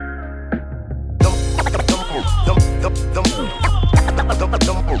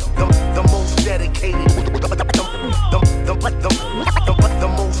dedicated. The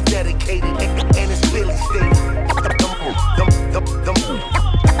most dedicated, and it's clearly stated.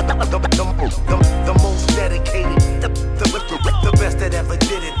 The most dedicated, the best that ever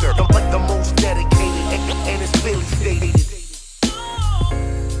did it. The most dedicated, and it's clearly stated.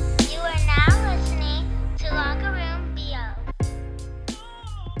 You are now listening to Locker Room BO.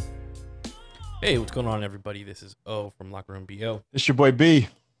 Hey, what's going on, everybody? This is O from Locker Room BO. It's your boy B.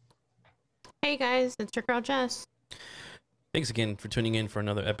 Hey guys, it's your girl Jess. Thanks again for tuning in for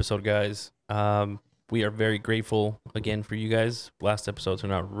another episode, guys. We are very grateful again for you guys. Last episode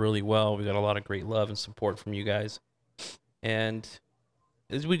turned out really well. We got a lot of great love and support from you guys. And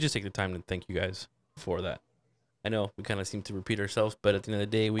we just take the time to thank you guys for that. I know we kind of seem to repeat ourselves, but at the end of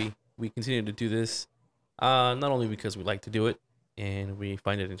the day, we continue to do this not only because we like to do it and we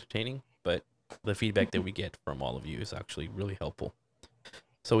find it entertaining, but the feedback that we get from all of you is actually really helpful.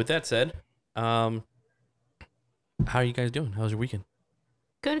 So with that said, how are you guys doing? How's your weekend?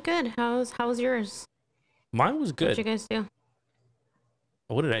 Good. How's yours? Mine was good. What'd you guys do?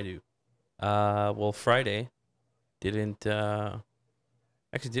 What did I do? Well, Friday didn't get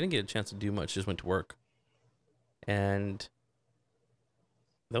a chance to do much. Just went to work, and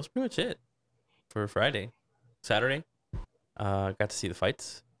that was pretty much it for Friday. Saturday, got to see the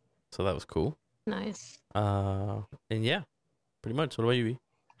fights, so that was cool. Nice. And yeah, pretty much. What about you, B?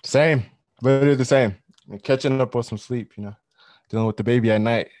 Same. Literally the same. And catching up on some sleep, dealing with the baby at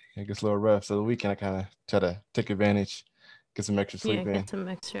night. It gets a little rough. So the weekend I kind of try to take advantage, get some extra sleep in. Get some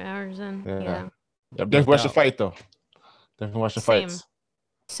extra hours in. Yeah. Yeah. Definitely watch the fight though. Definitely watch the fights.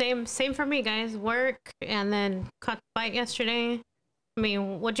 Same for me, guys. Work and then caught the fight yesterday. I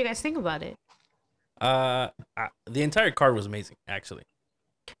mean, what'd you guys think about it? The entire card was amazing, actually.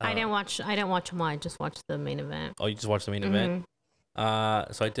 I didn't watch them all. I just watched the main event. Oh, you just watched the main event?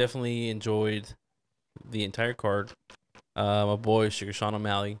 So I definitely enjoyed the entire card. My boy Sugar Sean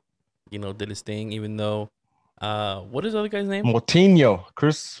O'Malley, did his thing, even though what is the other guy's name? Moutinho.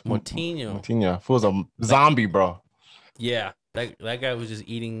 Chris Moutinho. Moutinho. Fool's a zombie, bro. Yeah. That guy was just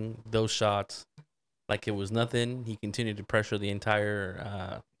eating those shots like it was nothing. He continued to pressure the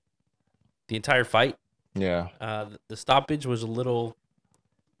entire fight. Yeah. The stoppage was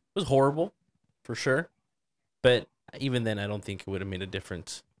was horrible for sure. But even then I don't think it would have made a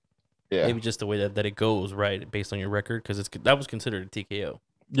difference. Yeah. Maybe just the way that it goes, right, based on your record, because that was considered a TKO.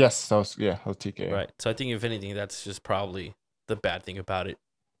 Yes, that was TKO. Right. So I think if anything, that's just probably the bad thing about it.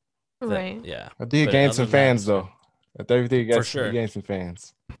 Right. Yeah. I think it gained some fans though. I think it for sure. gained some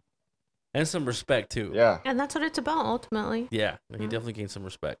fans. And some respect too. Yeah. And that's what it's about ultimately. Yeah. He definitely gained some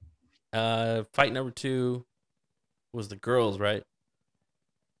respect. Fight number 2 was the girls, right?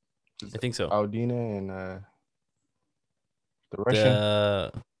 I think so. Aldina and the Russian.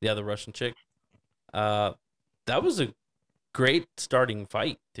 The Russian chick. That was a great starting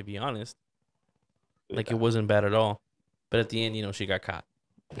fight, to be honest. Like, it wasn't bad at all. But at the end, she got caught.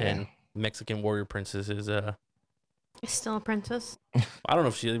 Yeah. And Mexican warrior princess is Still a princess. I don't know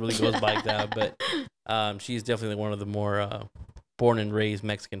if she really goes by like that, but she's definitely one of the more born and raised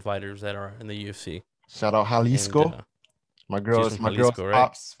Mexican fighters that are in the UFC. Shout out Jalisco. And, my girl's Jalisco, right?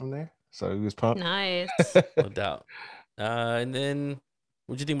 pops from there, so he was pumped. Nice. No doubt. And then,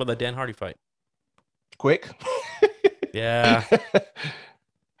 what'd you think about the Dan Hardy fight? Quick. Yeah.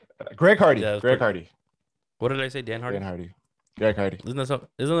 Greg Hardy. Yeah, Greg Hardy. What did I say? Dan Hardy? Dan Hardy. Greg Hardy. Isn't that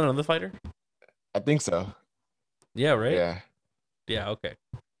another fighter? I think so. Yeah, right? Yeah. Yeah, okay.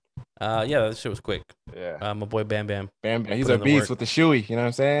 Yeah, that shit was quick. Yeah. My boy Bam Bam. Bam Bam. He's Put a in the beast work. with the shoey. You know what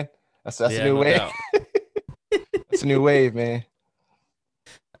I'm saying? That's a Yeah, new no wave. doubt. It's a new wave, man.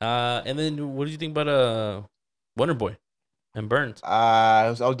 And then what did you think about Wonder Boy and Burns? I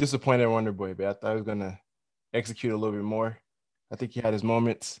was disappointed in Wonder Boy, but I thought he was gonna execute a little bit more. I think he had his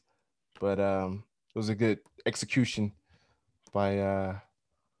moments, but it was a good execution by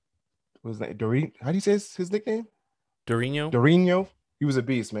what was his name? Doreen. How do you say his nickname? Dorino? Dorino. He was a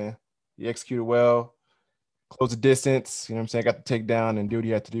beast, man. He executed well, closed the distance. You know what I'm saying? Got the takedown and do what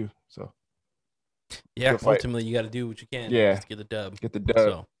he had to do. So Yeah, good fight. ultimately you got to do what you can. Yeah. Just to get the dub. Get the dub.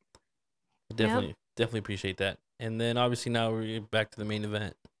 So definitely appreciate that. And then obviously now we're back to the main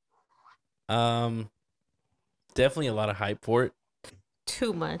event. Definitely a lot of hype for it.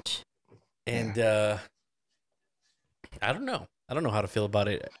 Too much. And I don't know how to feel about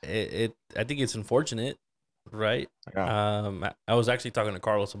it. I think it's unfortunate, right? Yeah. I was actually talking to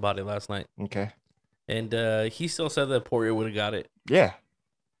Carlos about it last night, Okay. and he still said that Poirier would have got it. Yeah.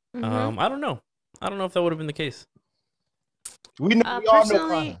 Mhm. I don't know if that would have been the case. We know. We all know.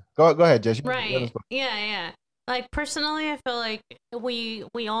 Personally- Go ahead, Jess. You- Right. Yeah. Like personally, I feel like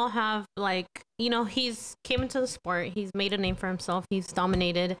we all have like, you know, he's came into the sport, he's made a name for himself, he's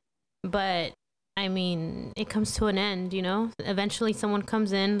dominated, but I mean, it comes to an end, you know. Eventually, someone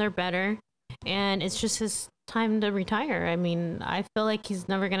comes in, they're better, and it's just his time to retire. I mean, I feel like he's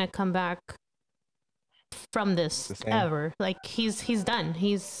never gonna come back from this The same. ever. Like he's done.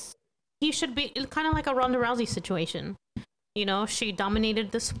 He should be kind of like a Ronda Rousey situation. You know, she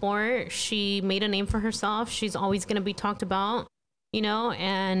dominated the sport. She made a name for herself. She's always going to be talked about, you know,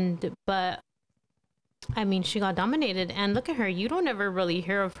 but I mean, she got dominated and look at her. You don't ever really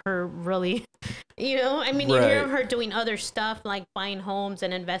hear of her really, you know, I mean, you hear Right. of her doing other stuff like buying homes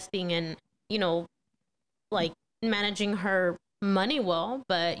and investing and, you know, like managing her money well,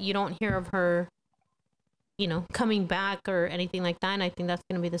 but you don't hear of her, you know, coming back or anything like that. And I think that's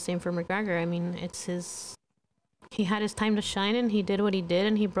going to be the same for McGregor. I mean, he had his time to shine and he did what he did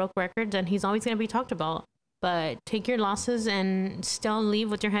and he broke records and he's always going to be talked about. But take your losses and still leave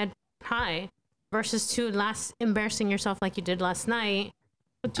with your head high versus to embarrassing yourself like you did last night.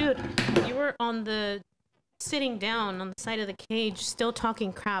 But dude, you were sitting down on the side of the cage still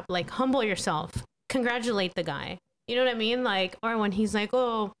talking crap. Like, humble yourself. Congratulate the guy. You know what I mean? Like, or when he's like,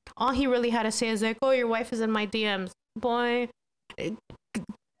 oh, all he really had to say is like, oh, your wife is in my DMs. Boy,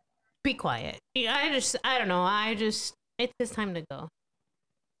 be quiet. Yeah, I don't know. It's his time to go.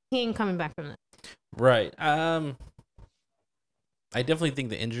 He ain't coming back from this. Right. I definitely think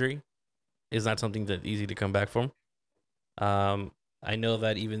the injury is not something that's easy to come back from. I know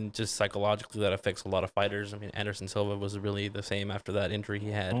that even just psychologically that affects a lot of fighters. I mean, Anderson Silva was really the same after that injury he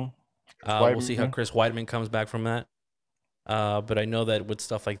had. We'll see how Chris Weidman comes back from that. But I know that with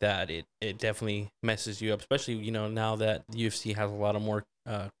stuff like that, it definitely messes you up, especially, you know, now that the UFC has a lot of more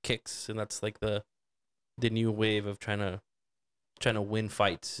kicks, and that's like the new wave of trying to win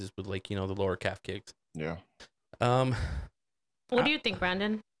fights is with, like, you know, the lower calf kicks. Yeah. What do you think,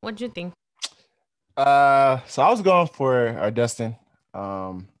 Brandon? What do you think? So I was going for Dustin.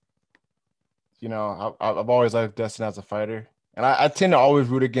 You know, I've always liked Dustin as a fighter, and I tend to always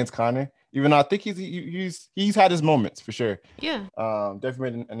root against Conor, even though I think he's had his moments for sure. Yeah.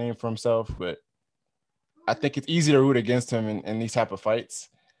 Definitely made a name for himself, but I think it's easy to root against him in these type of fights.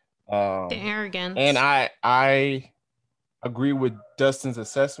 The arrogance. And I agree with Dustin's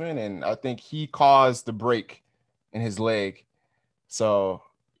assessment, and I think he caused the break in his leg. So,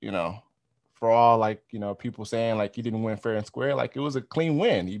 you know, for all, like, you know, people saying like he didn't win fair and square, like it was a clean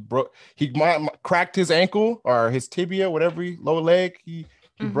win. He cracked his ankle or his tibia, whatever, lower leg he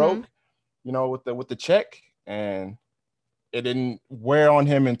broke, you know, with the check, and it didn't wear on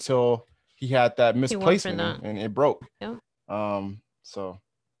him until he had that misplacement and it broke. Yep. So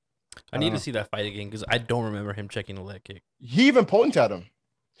I need to see that fight again because I don't remember him checking a leg kick. he even potented him.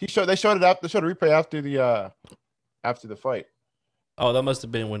 They showed it up. They showed a replay after the fight. Oh, that must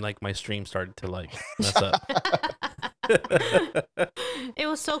have been when, like, my stream started to, like, mess up. It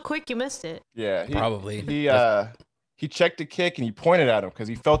was so quick you missed it. Yeah, Probably. He checked the kick and he pointed at him because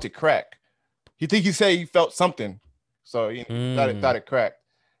he felt it crack. He said he felt something, so he thought it cracked.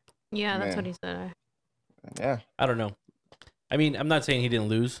 Yeah, that's Man. what he said. Yeah, I don't know. I mean, I'm not saying he didn't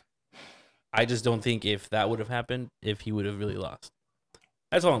lose. I just don't think if that would have happened, if he would have really lost.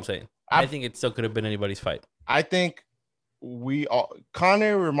 That's all I'm saying. I think it still could have been anybody's fight. I think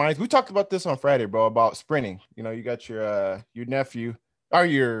Conor reminds. We talked about this on Friday, bro, about sprinting. You know, you got your nephew or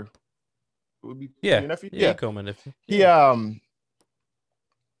your nephew. Yeah, Coleman. If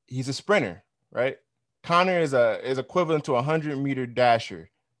He's a sprinter, right? Conor is equivalent to a 100-meter dasher,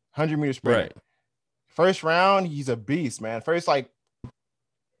 100-meter sprinter. Right. First round, he's a beast, man. First, like,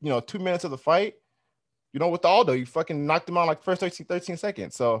 2 minutes of the fight, with Aldo, you fucking knocked him out like first 13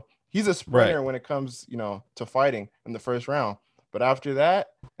 seconds. So he's a sprinter when it comes, to fighting in the first round. But after that,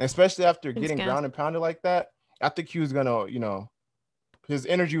 and especially after getting ground and pounded like that, I think he was gonna, his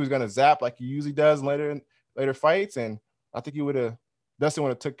energy was gonna zap like he usually does in later fights, and I think Dustin would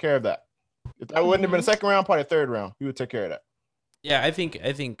have took care of that. If that wouldn't have been a second round, probably a third round, he would take care of that. Yeah, I think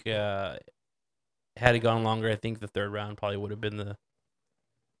had it gone longer, I think the third round probably would have been the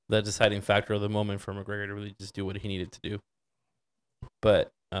deciding factor of the moment for McGregor to really just do what he needed to do.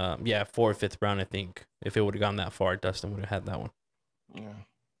 But yeah, fourth, fifth round, I think if it would have gone that far, Dustin would have had that one. Yeah.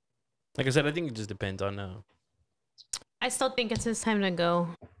 Like I said, I think it just depends on. I still think it's his time to go.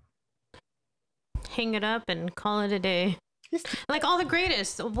 Hang it up and call it a day. Like all the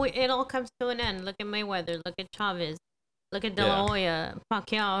greatest, it all comes to an end. Look at Mayweather. Look at Chavez. Look at De La Hoya,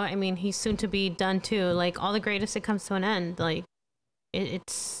 Pacquiao. I mean, he's soon to be done too. Like all the greatest, it comes to an end. Like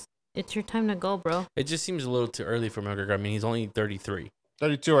it's your time to go, bro. It just seems a little too early for McGregor. I mean, he's only 33.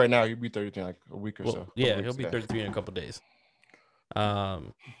 32 right now. He'll be 33 in like a week or Well, so. Couple yeah, weeks, he'll be yeah. 33 in a couple days.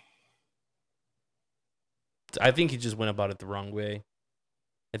 I think he just went about it the wrong way.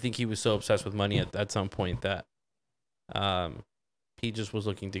 I think he was so obsessed with money at some point that he just was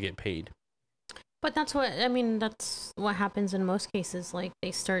looking to get paid. But that's what happens in most cases. Like,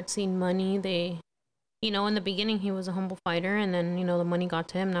 they start seeing money. In the beginning, he was a humble fighter, and then, the money got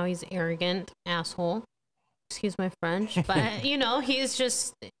to him. Now he's arrogant, asshole. Excuse my French. But, he's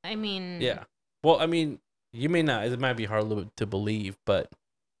just, Yeah. Well, I mean, you may not, it might be hard a little bit to believe, but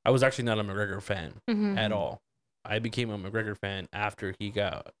I was actually not a McGregor fan Mhm. at all. I became a McGregor fan after he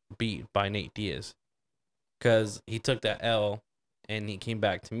got beat by Nate Diaz, because he took that L and he came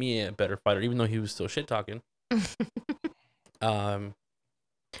back to me a better fighter, even though he was still shit talking.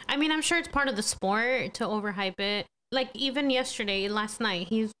 I'm sure it's part of the sport to overhype it. Like, even last night,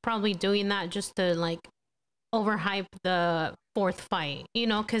 he's probably doing that just to, like, overhype the fourth fight,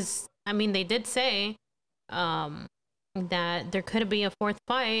 because, they did say that there could be a fourth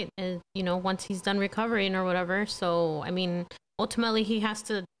fight, once he's done recovering or whatever. So, ultimately, he has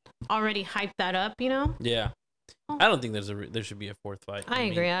to already hype that up, Yeah. I don't think there should be a fourth fight. I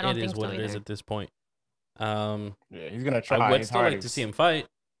agree. I don't it think is what so it is either. at this point. Yeah, he's gonna try. I would his still like to hardest. see him fight.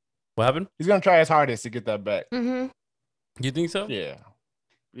 What happened? He's gonna try his hardest to get that back. Mm-hmm. You think so? Yeah,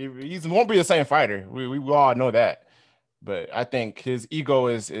 he won't be the same fighter. We all know that, but I think his ego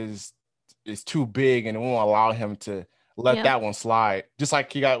is too big and it won't allow him to let that one slide. Just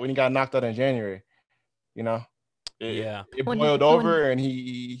like when he got knocked out in January, Yeah. it boiled over and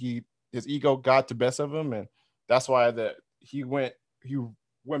his ego got the best of him, and that's why he went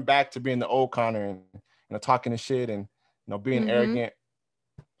back to being the old Conor and talking his shit and being arrogant.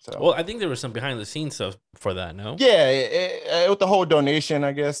 So, well, I think there was some behind the scenes stuff for that. No. Yeah, with the whole donation,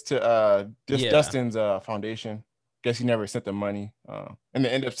 I guess, to Dustin's foundation. Guess he never sent the money, and they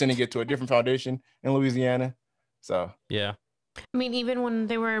ended up sending it to a different foundation in Louisiana. So yeah, even when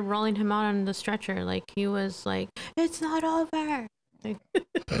they were rolling him out on the stretcher, like, he was like, "It's not over." Like,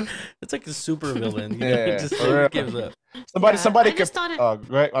 it's like a super villain. Yeah, He just for real. gives up. Somebody I just thought it. Oh,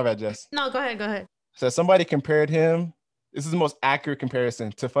 right, my bad, Jess. No, go ahead. So somebody compared him. This is the most accurate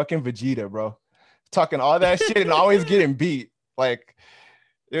comparison to fucking Vegeta, bro. Talking all that shit and always getting beat. Like,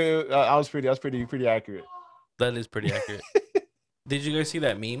 I was pretty accurate. That is pretty accurate. Did you guys see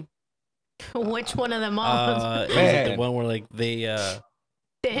that meme? Which one of them all? It was like the one where like they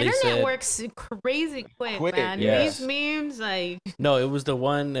the internet works crazy quick, man. Yes. These memes, like, no, it was the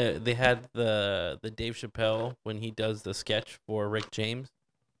one they had the Dave Chappelle when he does the sketch for Rick James,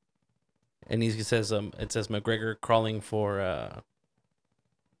 and he says it says McGregor crawling for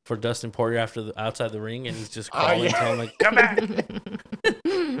Dustin Poirier outside the ring, and he's just crawling, telling like, "Come back."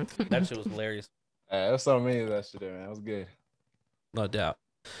 That shit was hilarious. There was so many of that shit there, man. That was good. No doubt.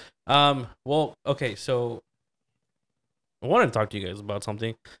 Well, okay, so I wanted to talk to you guys about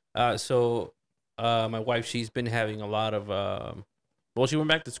something. My wife, she's been having a lot of she went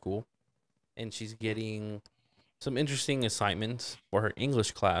back to school and she's getting some interesting assignments for her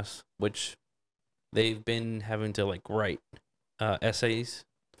English class, which they've been having to like write essays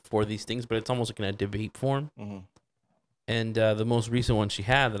for these things, but it's almost like in a debate form. Mm-hmm. And the most recent one she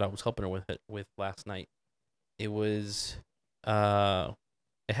had that I was helping her with last night, it was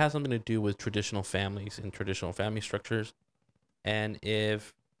it has something to do with traditional families and traditional family structures, and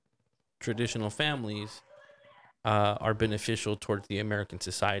if traditional families are beneficial towards the American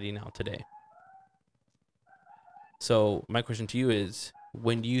society now today. So my question to you is,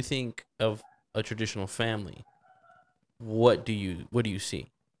 when you think of a traditional family, what do you see?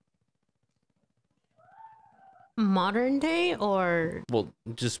 modern day, or Well,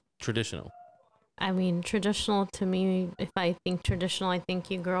 just traditional. traditional to me, if I think traditional, I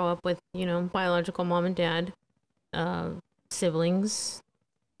think you grow up with, biological mom and dad, siblings,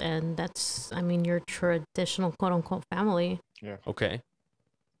 and that's, your traditional quote unquote family. Yeah. Okay.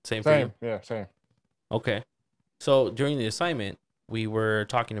 Same for you? Yeah, same. Okay. So during the assignment, we were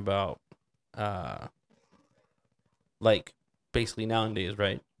talking about like basically nowadays,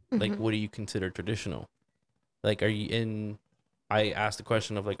 right? Like, what do you consider traditional? Like, I asked the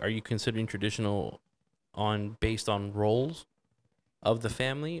question of like, are you considering traditional based on roles of the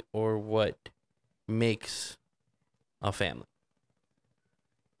family, or what makes a family?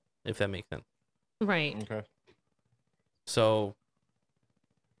 If that makes sense. Right. Okay. So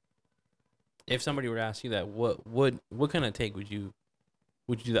if somebody were to ask you that, what kind of take would you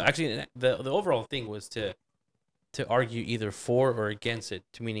do that? Actually, the overall thing was to argue either for or against it,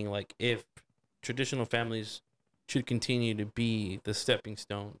 to meaning like if traditional families should continue to be the stepping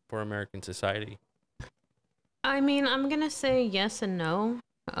stone for American society. I mean, I'm gonna say yes and no.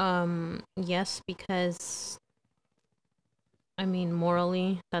 Yes, because I mean,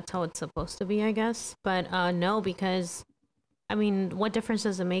 morally, that's how it's supposed to be, I guess. But no, because I mean, what difference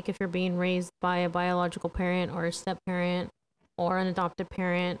does it make if you're being raised by a biological parent or a step parent or an adopted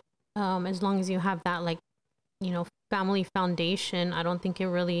parent? As long as you have that, like, family foundation, I don't think it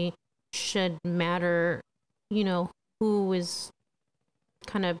really should matter, you know, who is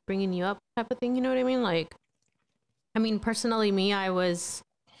kind of bringing you up, type of thing. You know what I mean? Like, I mean, personally, me, I was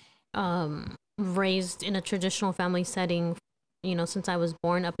raised in a traditional family setting, since I was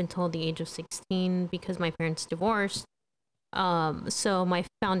born up until the age of 16 because my parents divorced. So my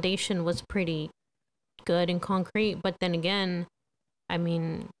foundation was pretty good and concrete. But then again, I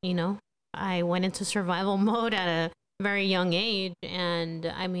mean, I went into survival mode at a very young age. And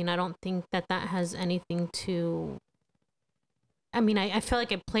I mean, I don't think that that has anything to. I mean, I feel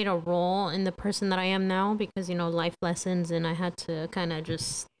like it played a role in the person that I am now because, life lessons, and I had to kind of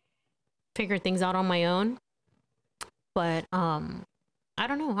just figure things out on my own. But I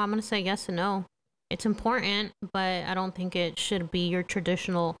don't know. I'm going to say yes and no. It's important, but I don't think it should be your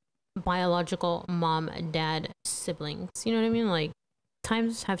traditional biological mom, dad, siblings. You know what I mean? Like,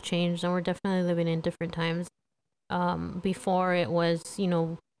 times have changed, and we're definitely living in different times. Before it was,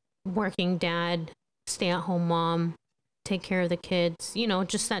 working dad, stay at home mom, take care of the kids,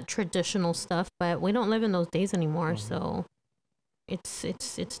 just that traditional stuff. But we don't live in those days anymore, so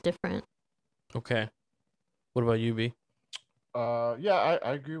it's different. Okay. What about you, B? Yeah,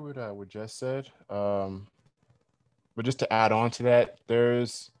 I agree with what Jess said. But just to add on to that,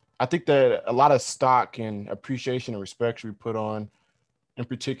 I think that a lot of stock and appreciation and respect should be put on, in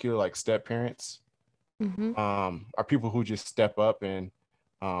particular, like step parents, Mm-hmm. are people who just step up and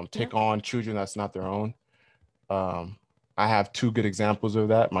take on children that's not their own. I have two good examples of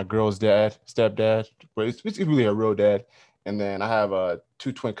that. My girl's dad, stepdad, but it's really a real dad. And then I have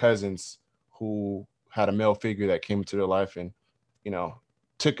two twin cousins who had a male figure that came into their life and,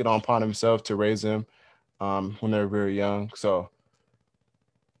 took it upon himself to raise them when they were very young. So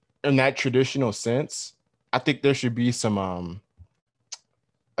in that traditional sense, I think there should be some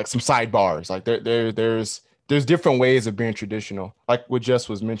like some sidebars. Like there's different ways of being traditional, like what Jess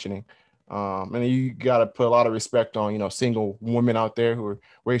was mentioning. And you got to put a lot of respect on, single women out there who are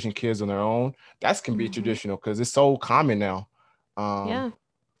raising kids on their own. That can be traditional because it's so common now. Yeah.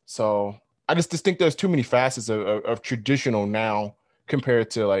 So I just think there's too many facets of traditional now compared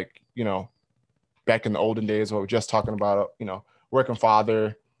to like, back in the olden days, what we're just talking about, working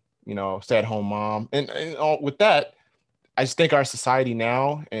father, stay at home mom. And with that, I just think our society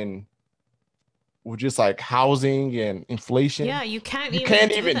now and with just like housing and inflation. Yeah, you can't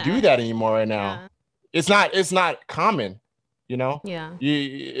even do that anymore right now. Yeah. It's not common, Yeah.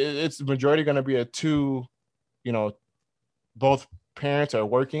 it's majority going to be a two, both parents are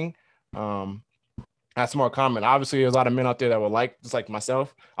working. That's more common. Obviously, there's a lot of men out there that would like, just like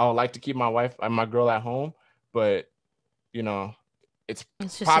myself, I would like to keep my wife and my girl at home, but it's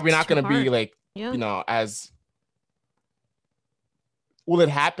probably not going to be like, as will it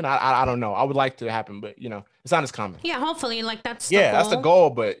happen? I don't know. I would like to happen, but it's not as common. Yeah, hopefully, like that's that's the goal.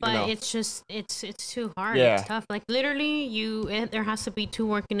 But it's just it's too hard. Yeah. It's tough. Like literally, there has to be two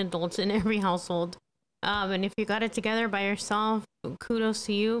working adults in every household. And if you got it together by yourself, kudos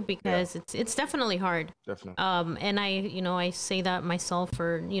to you because it's definitely hard. Definitely. And I say that myself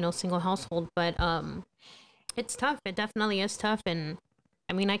for single household, but it's tough. It definitely is tough, and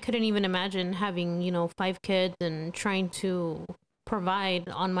I mean I couldn't even imagine having 5 kids and trying to provide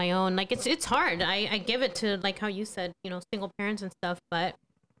on my own. Like it's hard. I give it to like how you said, single parents and stuff, but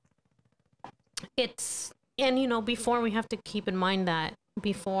before we have to keep in mind that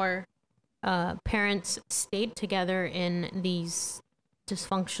before parents stayed together in these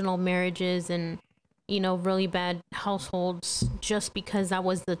dysfunctional marriages and really bad households just because that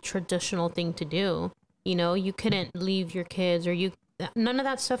was the traditional thing to do. You couldn't leave your kids or none of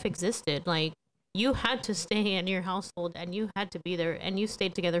that stuff existed. Like you had to stay in your household and you had to be there and you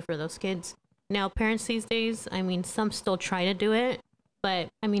stayed together for those kids. Now, parents these days, I mean, some still try to do it, but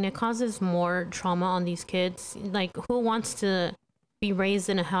I mean, it causes more trauma on these kids. Like, who wants to be raised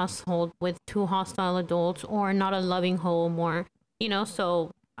in a household with 2 hostile adults or not a loving home or,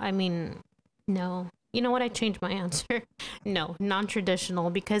 so, I mean, no. You know what? I changed my answer. No, non-traditional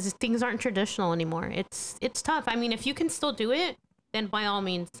because things aren't traditional anymore. It's tough. I mean, if you can still do it, then by all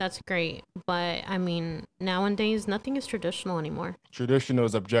means, that's great. But I mean, nowadays, nothing is traditional anymore. Traditional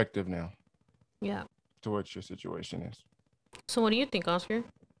is objective now. Yeah. To what your situation is. So what do you think, Oscar?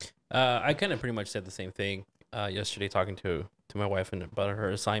 I kind of pretty much said the same thing yesterday talking to my wife about her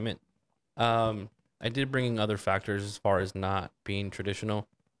assignment. I did bring in other factors as far as not being traditional,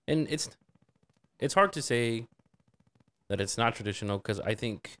 and it's hard to say that it's not traditional because I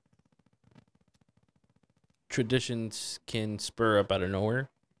think traditions can spur up out of nowhere.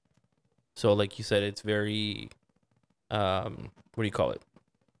 So, like you said, it's very what do you call it?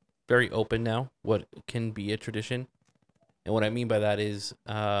 Very open now. What can be a tradition, and what I mean by that is,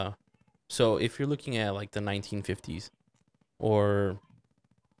 so if you're looking at like the 1950s or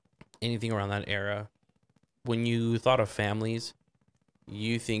anything around that era, when you thought of families,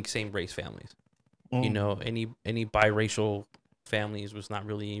 you think same race families. You know, any biracial families was not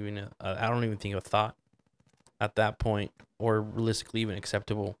really even I don't even think a thought at that point, or realistically even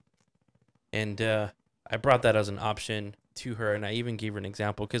acceptable. And I brought that as an option to her, and I even gave her an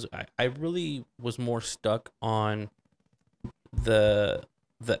example because I really was more stuck on the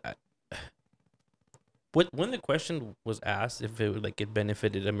when the question was asked if it would like it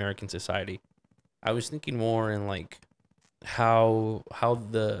benefited American society. I was thinking more in like how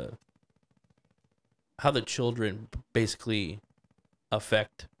the children basically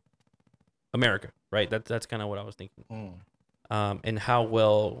affect America, right? That's kind of what I was thinking. And how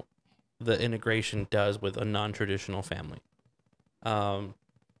well the integration does with a non-traditional family. So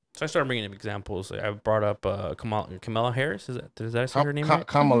I started bringing up examples. I brought up Kamala Harris. Does that say her name right?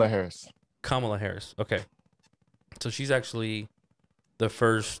 Kamala Harris. Kamala Harris. Okay. So she's actually the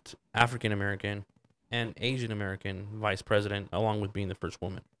first African American and Asian American vice president, along with being the first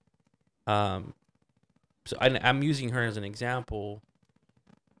woman. So I'm using her as an example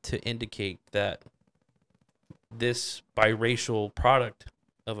to indicate that this biracial product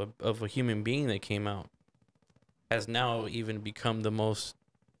of a human being that came out has now even become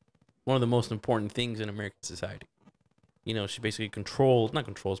one of the most important things in American society. You know, she basically not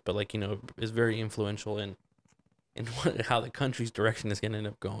controls, but like, you know, is very influential in how the country's direction is going to end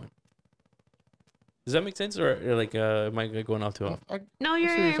up going. Does that make sense, or like am I going off too off? No,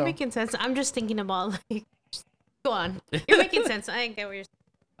 you're making sense. I'm just thinking about like, go on. You're making sense. I get what you're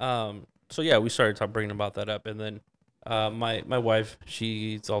saying. So yeah, we started bringing about that up, and then my wife,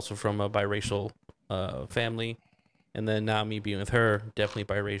 she's also from a biracial family, and then now me being with her, definitely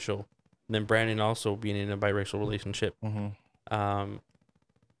biracial, and then Brandon also being in a biracial relationship.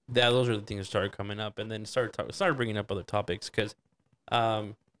 Those are the things that started coming up, and then started bringing up other topics because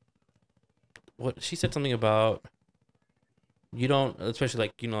what she said something about, you don't, especially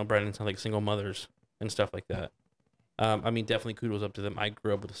like, you know, Brandon's like single mothers and stuff like that. I mean, definitely kudos up to them. I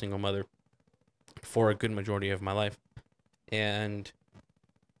grew up with a single mother for a good majority of my life, and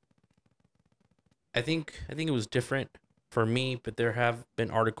I think it was different for me. But there have been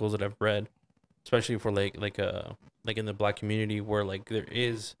articles that I've read, especially for like in the Black community, where like there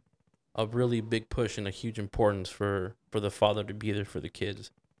is a really big push and a huge importance for the father to be there for the kids.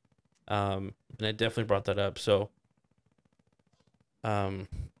 And I definitely brought that up. So,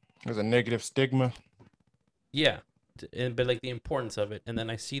 there's a negative stigma. Yeah, but like the importance of it, and then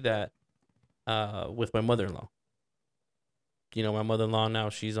I see that with my mother-in-law. You know, my mother-in-law now,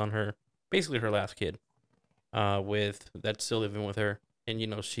 she's on basically her last kid, that's still living with her, and you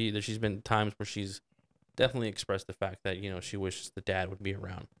know, she's been times where she's definitely expressed the fact that, you know, she wishes the dad would be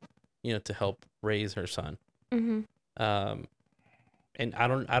around, you know, to help raise her son. And I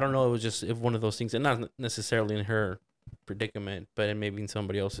don't know, it was just one of those things, and not necessarily in her predicament, but it may be in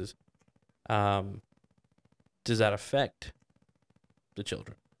somebody else's. Does that affect the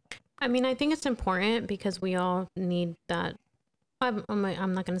children? I mean, I think it's important because we all need that. I'm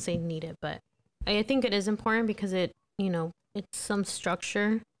not going to say need it, but I think it is important because it, you know, it's some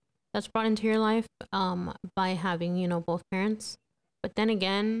structure that's brought into your life by having, you know, both parents. But then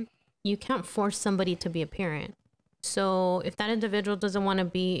again, you can't force somebody to be a parent. So if that individual doesn't want to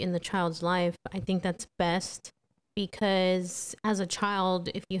be in the child's life, I think that's best, because as a child,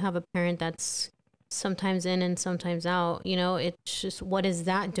 if you have a parent that's sometimes in and sometimes out, you know, it's just, what is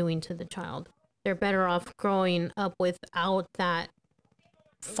that doing to the child? They're better off growing up without that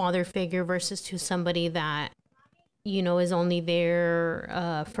father figure versus to somebody that, you know, is only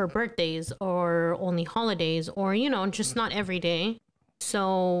there for birthdays or only holidays, or, you know, just not every day.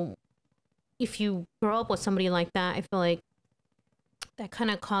 So if you grow up with somebody like that, I feel like that kind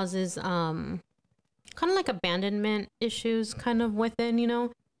of causes kind of like abandonment issues kind of within, you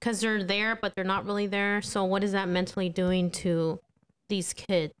know, because they're there, but they're not really there. So what is that mentally doing to these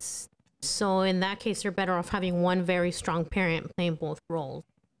kids? So in that case, you're better off having one very strong parent playing both roles.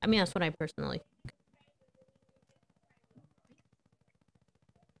 I mean, that's what I personally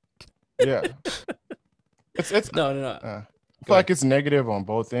think. Yeah. It's No. I feel like it's negative on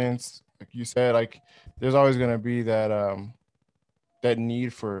both ends. Like you said, like there's always gonna be that that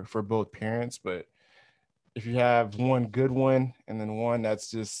need for both parents, but if you have one good one and then one that's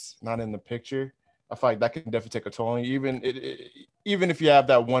just not in the picture, I feel like that can definitely take a toll on you. Even if you have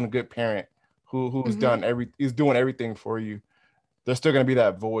that one good parent who's is doing everything for you, there's still gonna be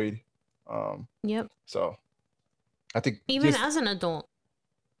that void. Yep. So I think Even as an adult,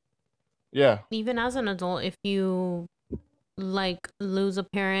 if you like lose a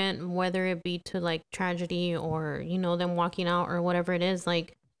parent, whether it be to like tragedy or them walking out or whatever it is,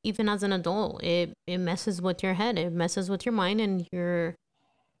 like even as an adult, it messes with your head, it messes with your mind, and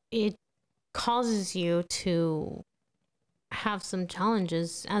it causes you to have some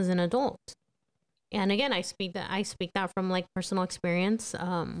challenges as an adult. And again, I speak that from like personal experience.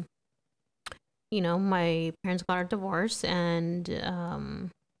 My parents got a divorce, and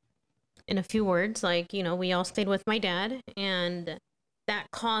in a few words, like, we all stayed with my dad, and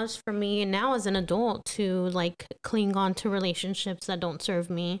that caused for me now as an adult to like cling on to relationships that don't serve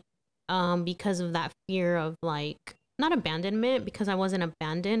me, because of that fear of like, not abandonment, because I wasn't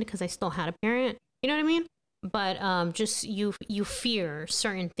abandoned because I still had a parent, you know what I mean? But just you fear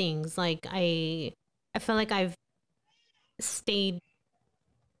certain things. Like I feel like I've stayed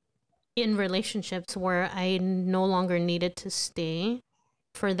in relationships where I no longer needed to stay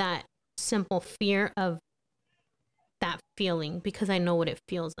for that simple fear of that feeling, because I know what it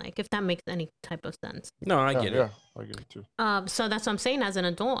feels like, if that makes any type of sense. No, I get it. Yeah, I get it too. So that's what I'm saying. As an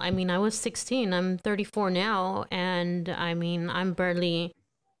adult, I mean, I was 16, I'm 34 now, and I mean, I'm barely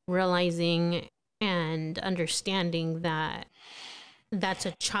realizing and understanding that that's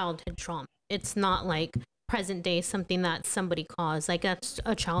a childhood trauma. It's not like present day something that somebody caused. Like, that's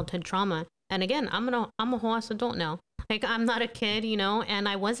a childhood trauma. And again, I'm a whole ass adult now. Like, I'm not a kid, and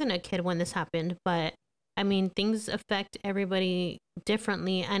I wasn't a kid when this happened, but I mean, things affect everybody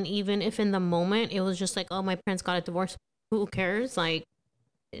differently. And even if in the moment it was just like, oh, my parents got a divorce, who cares? Like,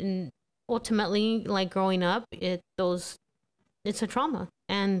 ultimately, like growing up, it's a trauma,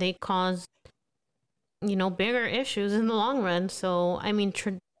 and they cause, bigger issues in the long run. So, I mean,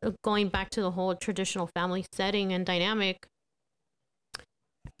 going back to the whole traditional family setting and dynamic,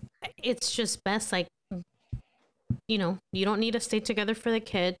 it's just best, like, you don't need to stay together for the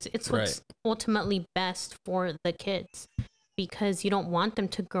kids. It's what's ultimately best for the kids, because you don't want them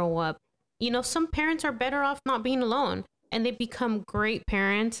to grow up. Some parents are better off not being alone, and they become great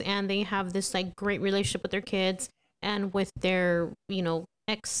parents, and they have this like great relationship with their kids and with their,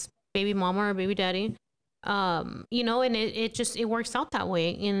 ex baby mama or baby daddy. And it works out that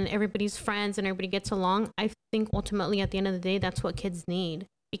way, and everybody's friends and everybody gets along. I think ultimately at the end of the day, that's what kids need,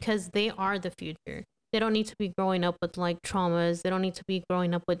 because they are the future. They don't need to be growing up with like traumas. They don't need to be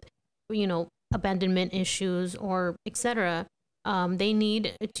growing up with, abandonment issues or etc. They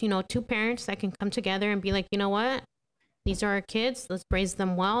need, two parents that can come together and be like, you know what? These are our kids. Let's raise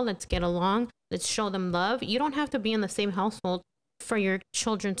them well. Let's get along. Let's show them love. You don't have to be in the same household for your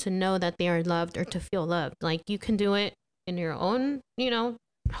children to know that they are loved or to feel loved. Like, you can do it in your own,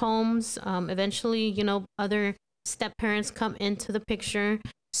 homes. Eventually, other step parents come into the picture.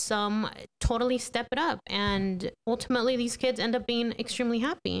 Some totally step it up, and ultimately these kids end up being extremely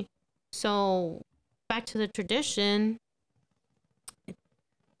happy. So back to the tradition,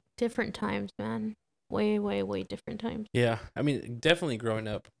 different times, man. Way, way, way different times. Yeah, I mean, definitely growing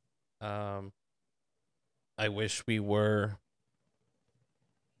up, I wish we were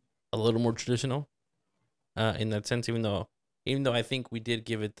a little more traditional, in that sense. Even though I think we did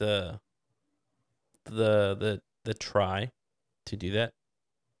give it the try to do that.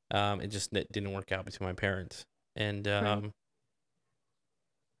 It just didn't work out between my parents, and Right.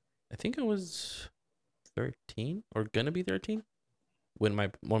 I think I was 13 or gonna be 13 when my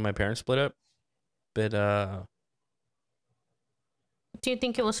parents split up. But Do you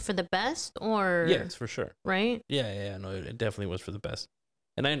think it was for the best, or yes, for sure. right? Yeah. No, it definitely was for the best,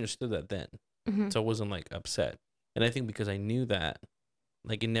 and I understood that then, Mm-hmm. so I wasn't like upset. And I think because I knew that,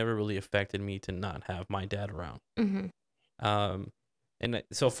 like, it never really affected me to not have my dad around. Mm-hmm.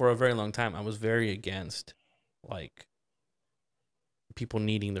 So for a very long time, I was very against, like, people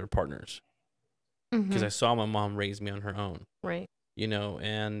needing their partners, because Mm-hmm. I saw my mom raise me on her own, Right.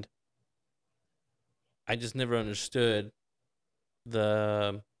 and I just never understood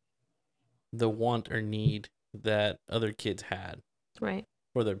the want or need that other kids had Right.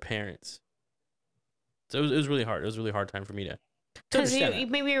 for their parents. So it was really hard. It was a really hard time for me to Because understand you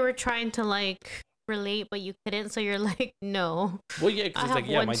that. maybe you were trying to like relate, but you couldn't. So you're like, no. Well, yeah, because I it's have like,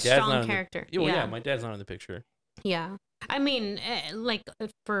 yeah, one my dad's strong not character. in the, yeah, Yeah. my dad's not in the picture. Yeah. I mean,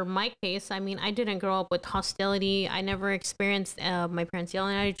 for my case, I mean, I didn't grow up with hostility. I never experienced my parents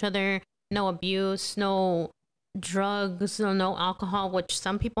yelling at each other. No abuse. No, drugs or no alcohol, which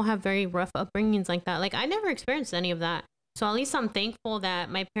some people have very rough upbringings like that. Like I never experienced any of that. So at least I'm thankful that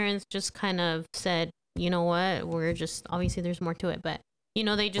my parents just kind of said, you know what, we're just, obviously there's more to it, but you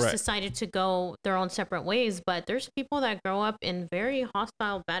know, they just Right. decided to go their own separate ways. But there's people that grow up in very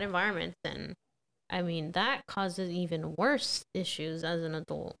hostile, bad environments. And I mean, that causes even worse issues as an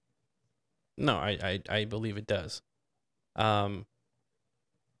adult. No, I believe it does. Like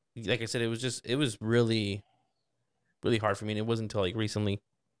I said, it was really, really hard for me. And it wasn't until like recently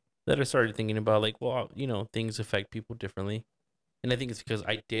that I started thinking about like, well, you know, things affect people differently. And I think it's because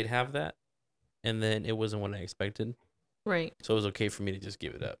I did have that, and then it wasn't what I expected. Right. So it was okay for me to just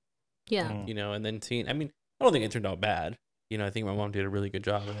give it up, Yeah. you know, and then seeing, I mean, I don't think it turned out bad. You know, I think my mom did a really good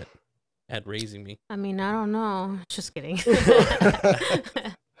job at raising me. I mean, I don't know. Just kidding.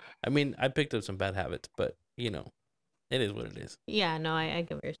 I mean, I picked up some bad habits, but you know, it is what it is. Yeah, no, I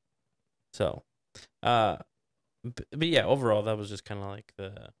get what you're So, but yeah, overall, that was just kind of like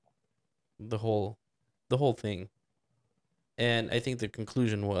the whole thing. And I think the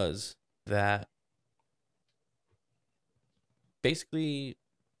conclusion was that basically,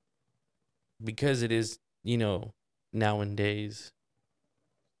 because it is, you know, nowadays,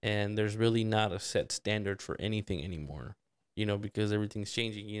 and there's really not a set standard for anything anymore, you know, because everything's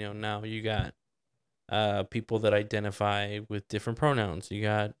changing. You know, now you got people that identify with different pronouns. You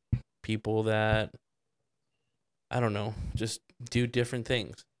got people that, I don't know, just do different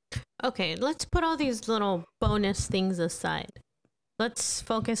things. Okay, let's put all these little bonus things aside. Let's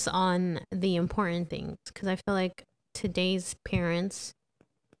focus on the important things because I feel like today's parents,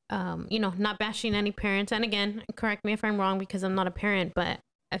 you know, not bashing any parents, and again, correct me if I'm wrong because I'm not a parent, but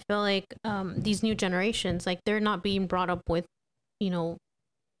I feel like these new generations, like they're not being brought up with, you know,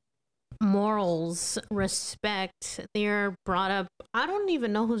 morals, respect. They're brought up. I don't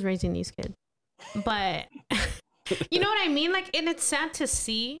even know who's raising these kids, but you know what I mean? Like, and it's sad to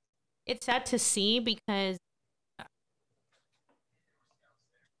see. It's sad to see because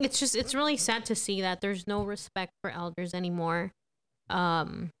it's really sad to see that there's no respect for elders anymore.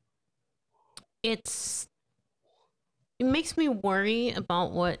 It makes me worry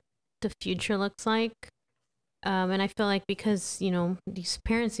about what the future looks like. And I feel like because, you know, these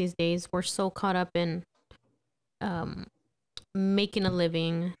parents these days were so caught up in making a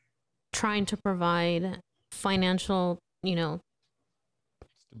living, trying to provide financial, you know,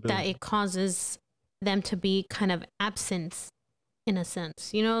 that it causes them to be kind of absent in a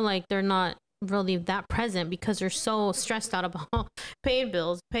sense, you know, like they're not really that present because they're so stressed out about paying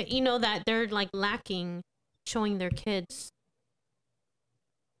bills, you know, that they're like lacking showing their kids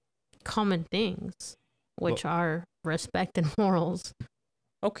common things, which are respect and morals.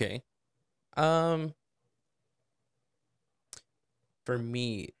 Okay. For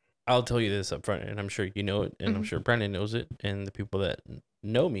me, I'll tell you this up front, and I'm sure you know it, and I'm sure Brandon knows it, and the people that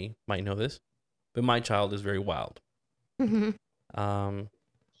know me might know this, but my child is very wild.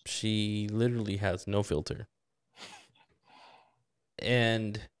 She literally has no filter.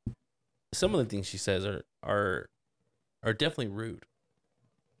 And some of the things she says are definitely rude.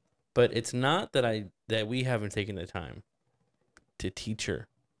 But it's not that we haven't taken the time to teach her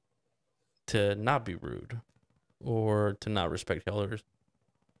to not be rude or to not respect elders.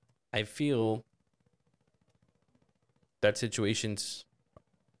 I feel that situations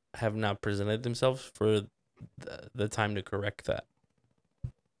have not presented themselves for the time to correct that.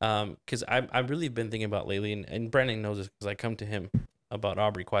 Because I've really been thinking about lately, and Brandon knows this because I come to him about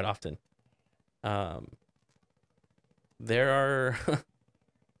Aubrey quite often. There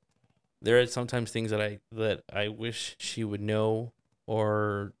are sometimes things that I wish she would know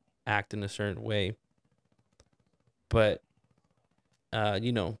or act in a certain way. But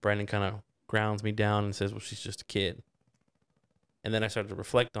you know, Brandon kind of grounds me down and says, well, she's just a kid. And then I started to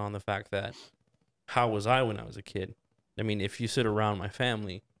reflect on the fact that how was I when I was a kid? I mean, if you sit around my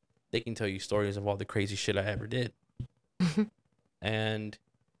family, they can tell you stories of all the crazy shit I ever did. And,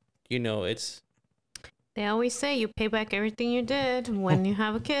 you know, They always say you pay back everything you did when you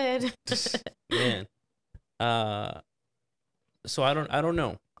have a kid. Man. So I don't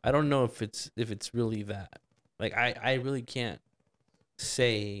know. I don't know if it's really that. Like I really can't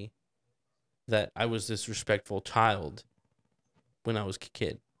say that I was this respectful child when I was a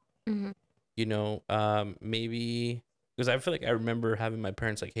kid. You know, maybe because I feel like I remember having my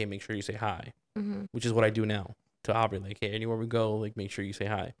parents like, hey, make sure you say hi, which is what I do now to Aubrey. Like, hey, anywhere we go, like, make sure you say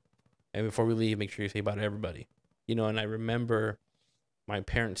hi. And before we leave, make sure you say bye to everybody. You know, and I remember my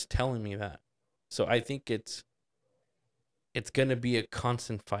parents telling me that. So I think it's going to be a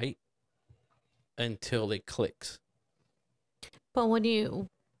constant fight until it clicks. But what do you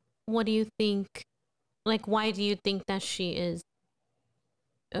think like, why do you think that she is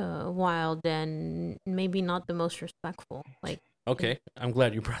wild and maybe not the most respectful? Like, Okay, I'm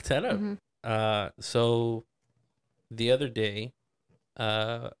glad you brought that up. So the other day,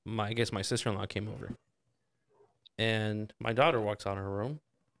 I guess my sister-in-law came over, and my daughter walks out of her room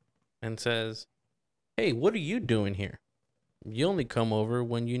and says, "Hey, what are you doing here? You only come over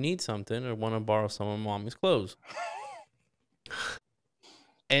when you need something or want to borrow some of mommy's clothes."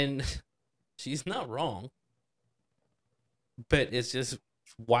 And she's not wrong, but it's just,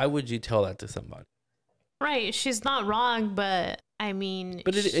 why would you tell that to somebody? right, she's not wrong, but I mean,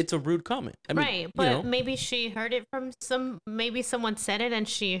 But it's a rude comment. I mean, right, you but know, maybe she heard it from maybe someone said it and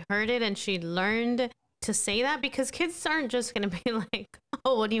she heard it and she learned to say that, because kids aren't just gonna be like,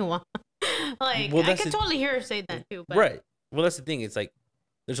 "Oh, what do you want?" Like, Well, I that's can the- totally hear her say that too, but right. Well, that's the thing. It's like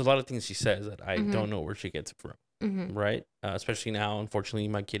there's a lot of things she says that I Mhm. don't know where she gets it from. Mhm. Right. Especially now, unfortunately,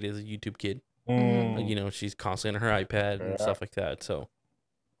 my kid is a YouTube kid. Mm-hmm. You know, she's constantly on her iPad and Yeah. stuff like that. So,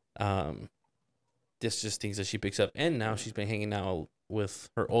 this just things that she picks up. And now she's been hanging out with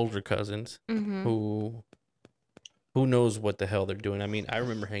her older cousins, Mhm. who knows what the hell they're doing. I mean, I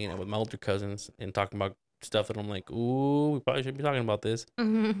remember hanging out with my older cousins and talking about stuff that I'm like, ooh, we probably shouldn't be talking about this.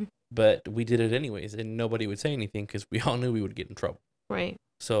 Mhm. But we did it anyways, and nobody would say anything because we all knew we would get in trouble. Right.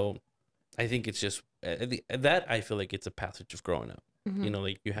 So I think it's just that I feel like it's a passage of growing up. Mhm. You know,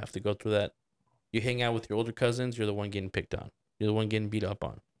 like you have to go through that. You hang out with your older cousins, you're the one getting picked on. You're the one getting beat up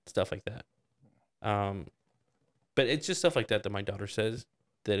on. Stuff like that. But it's just stuff like that my daughter says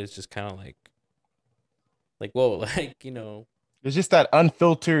that is just kind of like, whoa, like, you know. It's just that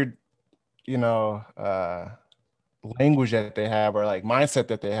unfiltered, you know, language that they have, or like mindset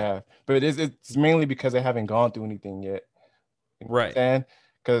that they have. But it's mainly because they haven't gone through anything yet. You know what I'm Right. saying?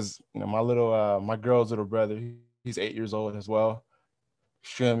 Because, you know, my girl's little brother, he's 8 years old as well.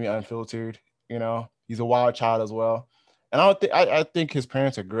 Extremely unfiltered. You know, he's a wild child as well. And I think his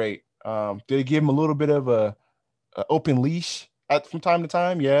parents are great. They give him a little bit of a open leash from time to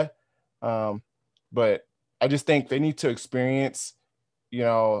time, yeah. But I just think they need to experience, you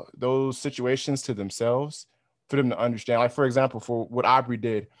know, those situations to themselves for them to understand. Like, for example, for what Aubrey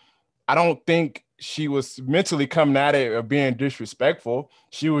did, I don't think she was mentally coming at it or being disrespectful.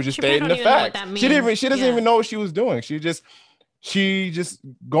 She was just She probably stating the don't even know what facts. that She means. doesn't Yeah. even know what she was doing. She just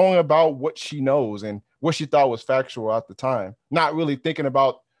going about what she knows and what she thought was factual at the time, not really thinking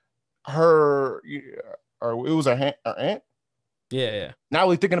about her, or it was her aunt. Yeah. Not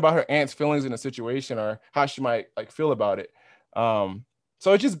really thinking about her aunt's feelings in a situation or how she might like feel about it.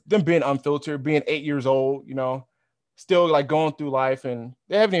 So it's just them being unfiltered, being 8 years old, you know, still like going through life, and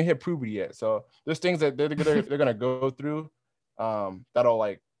they haven't even hit puberty yet. So there's things that they're gonna go through, that'll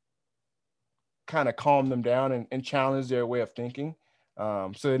like kind of calm them down and challenge their way of thinking.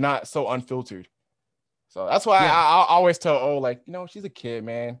 So they're not so unfiltered. So that's why Yeah. I always tell, like, you know, she's a kid,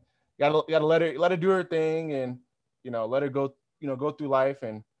 man. You gotta let her do her thing, and, you know, let her go, you know, go through life,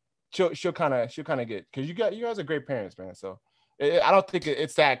 and she'll kind of get, because you guys are great parents, man. So I don't think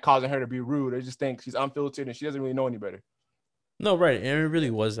it's that causing her to be rude. I just think she's unfiltered and she doesn't really know any better. No, right. And it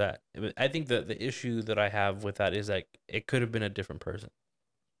really was that. I think that the issue that I have with that is like it could have been a different person.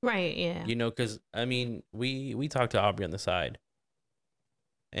 Right. Yeah. You know, because I mean, we talked to Aubrey on the side,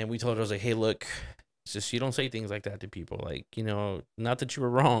 and we told her, I was like, hey, look, it's just you don't say things like that to people. Like, you know, not that you were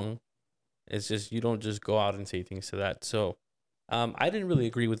wrong. It's just you don't just go out and say things to that. So, I didn't really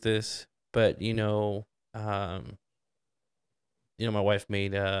agree with this, but you know, my wife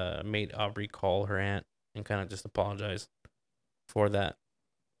made Aubrey call her aunt and kind of just apologize for that.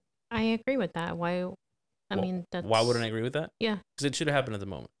 I agree with that. Why? I Well, mean, that's why wouldn't I agree with that? Yeah. Because it should have happened at the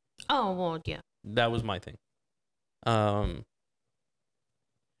moment. Oh well, yeah. That was my thing. And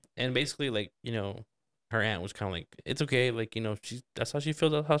basically, like, you know, her aunt was kind of like, it's okay, like, you know, that's how she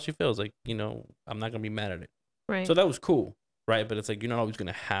feels. That's how she feels. Like, you know, I'm not gonna be mad at it. Right. So that was cool, right? But it's like you're not always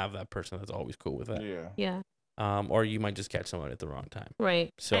gonna have that person that's always cool with that. Yeah. Yeah. Or you might just catch someone at the wrong time.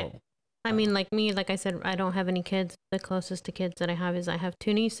 Right. So I mean, like me, like I said, I don't have any kids. The closest to kids that I have is I have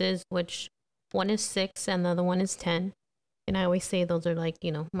 2 nieces, which one is 6 and the other one is 10. And I always say those are like,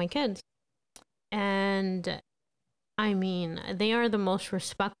 you know, my kids. And I mean, they are the most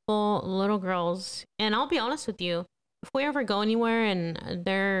respectful little girls. And I'll be honest with you, if we ever go anywhere and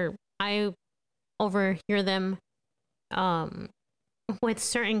I overhear them with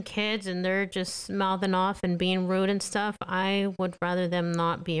certain kids and they're just mouthing off and being rude and stuff, I would rather them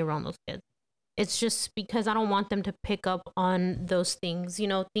not be around those kids. It's just because I don't want them to pick up on those things, you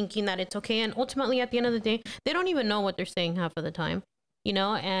know, thinking that it's okay. And ultimately, at the end of the day, they don't even know what they're saying half of the time, you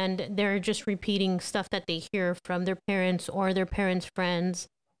know, and they're just repeating stuff that they hear from their parents or their parents' friends.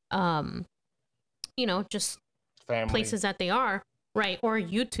 You just Family. places that they are, right? Or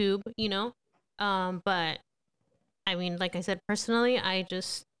YouTube, but I mean, like I said, personally,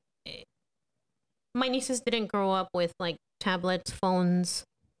 my nieces didn't grow up with like tablets, phones.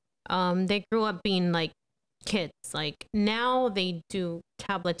 They grew up being like kids. Like now they do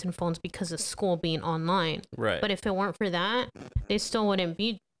tablets and phones because of school being online. Right. But if it weren't for that, they still wouldn't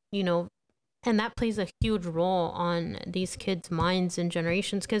be, and that plays a huge role on these kids' minds and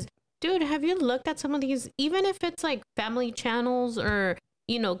generations. Because, dude, have you looked at some of these, even if it's like family channels or,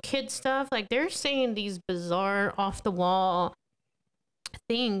 kid stuff, like they're saying these bizarre off the wall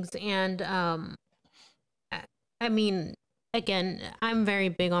things. And, I mean, again, I'm very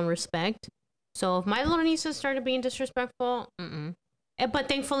big on respect. So if my little nieces started being disrespectful, but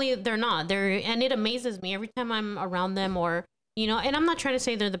thankfully they're not. And it amazes me every time I'm around them, or and I'm not trying to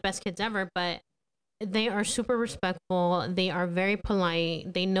say they're the best kids ever, but they are super respectful. They are very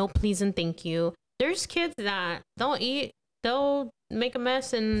polite. They know please and thank you. There's kids that they'll make a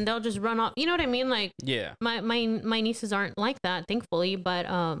mess and they'll just run off. You know what I mean? Like, yeah, my nieces aren't like that, thankfully, but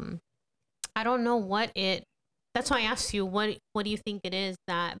I don't know that's why I asked you, what do you think it is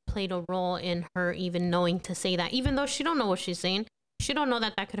that played a role in her even knowing to say that, even though she don't know what she's saying. She don't know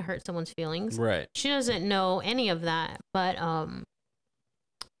that could hurt someone's feelings. right. She doesn't know any of that. But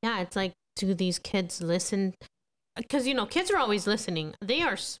yeah, it's like, do these kids listen? Because kids are always listening. They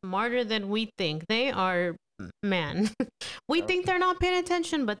are smarter than we think. They are, man. We think they're not paying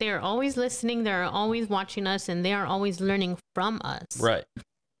attention, but they are always listening. They're always watching us, and they are always learning from us. Right.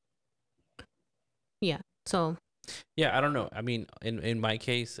 Yeah. So. Yeah, I don't know. I mean, in my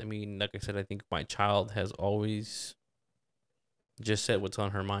case, I mean, like I said, I think my child has always just said what's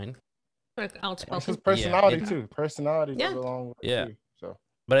on her mind. Like It's outspoken. his personality Yeah. too. Personality Yeah. goes along with it Yeah. too. So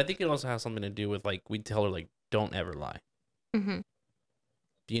But I think it also has something to do with, like, we tell her, like, don't ever lie. Mm-hmm.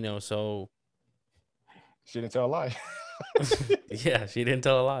 So she didn't tell a lie. yeah, she didn't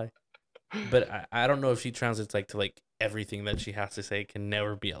tell a lie. But I don't know if she translates like to like everything that she has to say can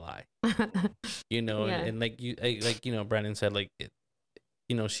never be a lie. Yeah. And like Brandon said, like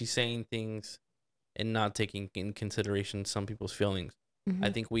she's saying things and not taking in consideration some people's feelings. Mhm. I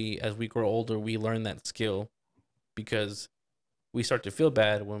think as we grow older, we learn that skill because we start to feel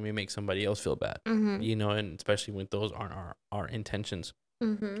bad when we make somebody else feel bad. Mhm. And especially when those aren't our intentions.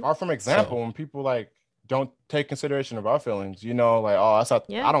 Mhm. Or from example, So- when people like don't take consideration of our feelings, like, oh, that's not,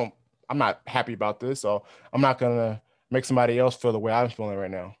 Yeah. I'm not happy about this, so I'm not gonna make somebody else feel the way I'm feeling right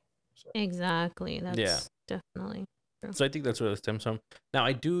now. Exactly. That's definitely. So I think that's where it stems from. Now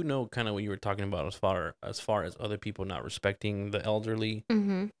I do know kind of what you were talking about as far as other people not respecting the elderly,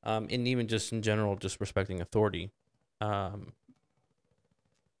 Mm-hmm. and even just in general, just respecting authority. Because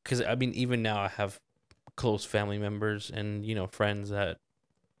I mean, even now I have close family members and friends that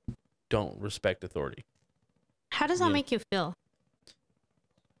don't respect authority. How does that Yeah. make you feel?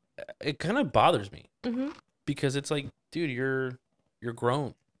 It kind of bothers me Mm-hmm. because it's like, dude, you're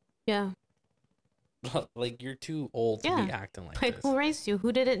grown. Yeah. Like you're too old to Yeah. be acting like Like, this. who raised you?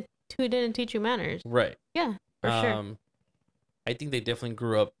 Who didn't teach you manners? Right. Yeah, for sure. I think they definitely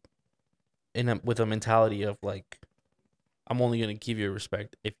grew up with a mentality of like, I'm only gonna give you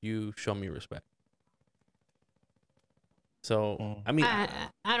respect if you show me respect. So I mean,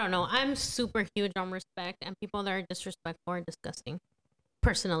 I don't know. I'm super huge on respect, and people that are disrespectful are disgusting,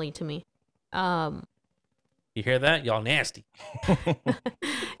 personally, to me. you hear that? Y'all nasty.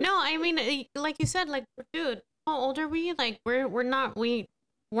 No, I mean, like you said, like, dude, how old are we? Like, we're not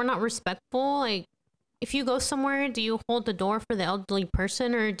respectful. Like, if you go somewhere, do you hold the door for the elderly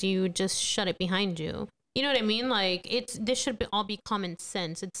person, or do you just shut it behind you? You know what I mean? Like, this should all be common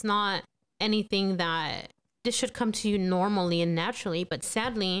sense. It's not anything that this should come to you normally and naturally. But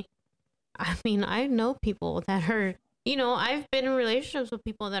sadly, I mean, I know people that are, I've been in relationships with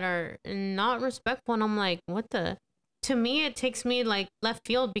people that are not respectful, and I'm like, what the? To me, it takes me like left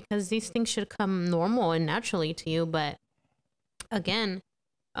field because these things should come normal and naturally to you. But again,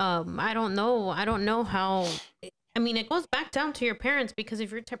 I don't know how. I mean, it goes back down to your parents, because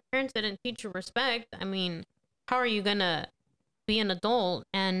if your parents didn't teach you respect, I mean, how are you gonna be an adult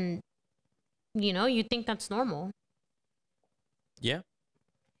and you think that's normal? Yeah.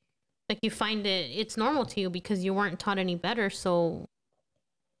 Like, you find it's normal to you because you weren't taught any better. So,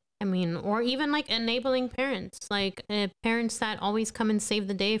 I mean, or even like enabling parents, like parents that always come and save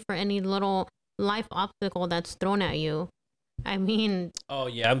the day for any little life obstacle that's thrown at you. I mean, Oh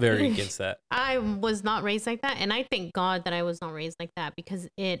yeah, I'm very against that. I was not raised like that. And I thank God that I was not raised like that, because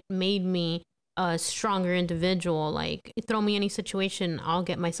it made me a stronger individual. Like, throw me any situation, I'll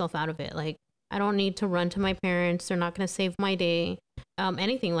get myself out of it. Like, I don't need to run to my parents. They're not going to save my day.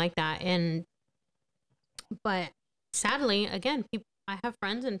 Anything like that. And But sadly, again, people, I have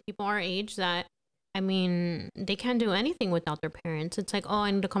friends and people our age that, I mean, they can't do anything without their parents. It's like, oh,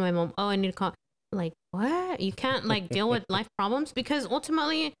 I need to call my mom. Oh, I need to call. Like, what? You can't like deal with life problems because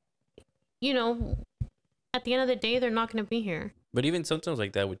ultimately, you know, at the end of the day, they're not going to be here. But even sometimes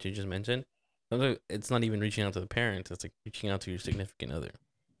like that, what you just mentioned, sometimes it's not even reaching out to the parents. It's like reaching out to your significant other.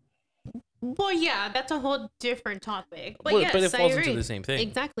 Well, yeah, that's a whole different topic. But Well, yes, but it I falls agree. into the same thing.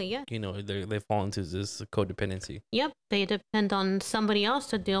 Exactly, yeah. You know, they fall into this codependency. Yep, they depend on somebody else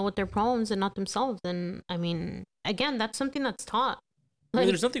to deal with their problems and not themselves. And I mean, again, that's something that's taught. I mean, Like,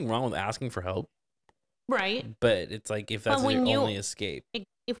 there's nothing wrong with asking for help, right. but it's like if that's when your you- only escape.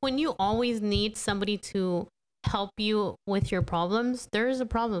 If when you always need somebody to help you with your problems, there is a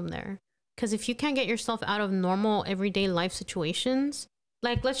problem there. Because if you can't get yourself out of normal everyday life situations,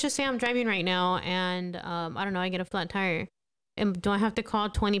 like let's just say I'm driving right now and I don't know, I get a flat tire. And do I have to call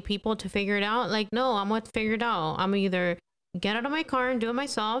 20 people to figure it out? Like, no, I'm going to figure it out. I'm either get out of my car and do it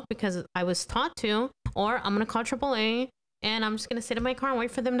myself because I was taught to, or I'm going to call AAA and I'm just going to sit in my car and wait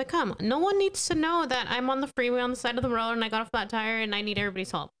for them to come. No one needs to know that I'm on the freeway on the side of the road and I got a flat tire and I need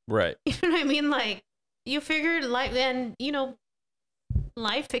everybody's help. Right. You know what I mean? Like, you figured life, and you know,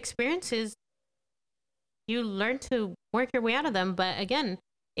 life experiences, you learn to work your way out of them. But again,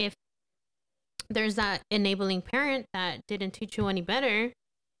 if there's that enabling parent that didn't teach you any better,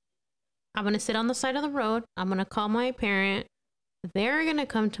 I'm going to sit on the side of the road. I'm going to call my parent. They're going to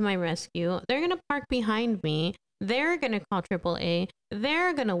come to my rescue. They're going to park behind me. They're going to call AAA.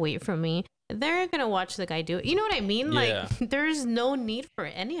 They're going to wait for me. They're going to watch the guy do it. You know what I mean? Yeah. Like, there's no need for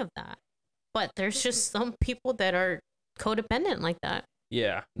any of that. But there's just some people that are codependent like that.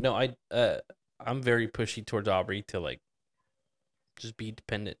 Yeah. No, I'm very pushy towards Aubrey to like just be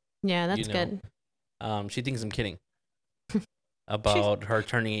dependent. Yeah, that's know, good. She thinks I'm kidding about her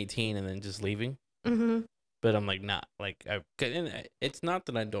turning 18 and then just leaving. Mm-hmm. But I'm like, nah. Like, and it's not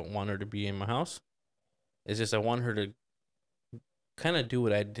that I don't want her to be in my house. It's just I want her to kind of do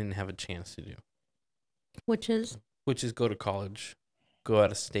what I didn't have a chance to do, Which is? which is go to college, go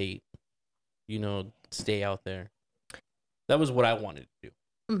out of state, you know, stay out there. That was what I wanted to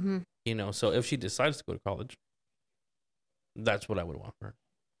do, Mm-hmm. you know. So if she decides to go to college, that's what I would want for her,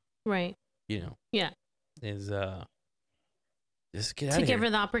 Right. you know. Yeah. Is just get out To of give here. her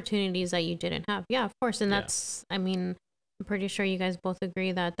the opportunities that you didn't have. Yeah, of course. And Yeah. that's, I mean, I'm pretty sure you guys both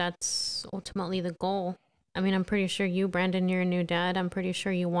agree that that's ultimately the goal. I mean, I'm pretty sure you, Brandon, you're a new dad. I'm pretty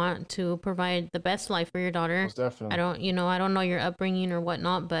sure you want to provide the best life for your daughter. Most definitely. I don't know your upbringing or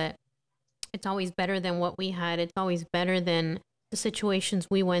whatnot, but it's always better than what we had. It's always better than the situations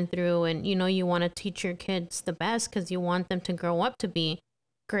we went through. And, you know, you want to teach your kids the best because you want them to grow up to be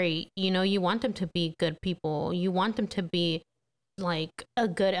great. You know, you want them to be good people. You want them to be like a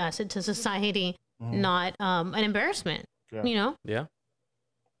good asset to society, Mhm. not an embarrassment, Yeah. you know? Yeah.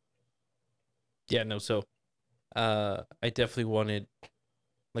 Yeah, no, so I definitely wanted,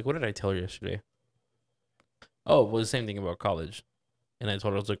 like, what did I tell her yesterday? Oh, well, the same thing about college. And I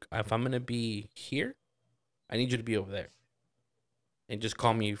told her, I was like, if I'm going to be here, I need you to be over there. And just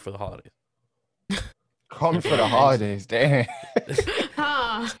call me for the holidays. Call me for the holidays. Damn.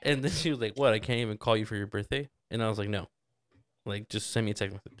 Ah, And then she was like, what? I can't even call you for your birthday? And I was like, no. Like, just send me a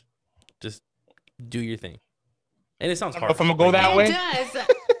text message. Just do your thing. And it sounds I don't know hard. if I'm gonna go that it way. does.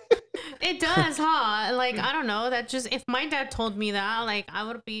 It does, huh? Like, I don't know. That just, if my dad told me that, like, I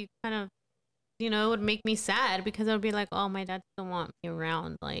would be kind of, you know, it would make me sad because it would be like, oh, my dad doesn't want me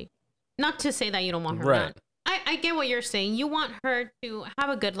around. Like, not to say that you don't want her Right. around. I get what you're saying. You want her to have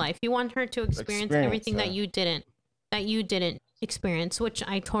a good life. You want her to experience Experience, everything that you didn't experience, which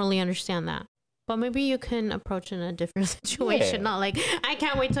I totally understand that. But maybe you can approach in a different situation. Yeah. Not like, I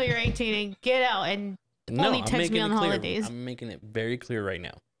can't wait till you're 18 and get out and No, only I'm text me making on it the clear. holidays. I'm making it very clear right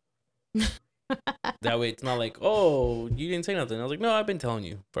now. That way it's not like, oh, you didn't say nothing. I was like, no, I've been telling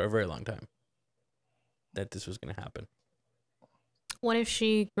you for a very long time that this was going to happen. What if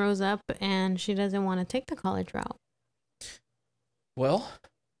she grows up and she doesn't want to take the college route? Well,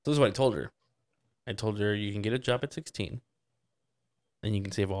 this is what I told her. I told her you can get a job at 16 and you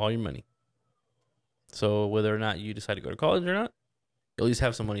can save all your money. So whether or not you decide to go to college or not, you at least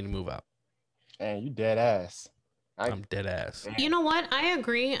have some money to move out. Man, you dead ass. I'm dead ass. You know what? I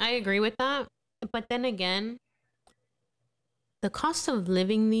agree. I agree with that. But then again, the cost of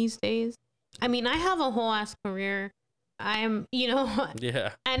living these days, I mean, I have a whole ass career. I'm, you know,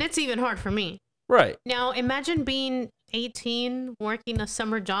 Yeah. and it's even hard for me. Right. Now, imagine being 18, working a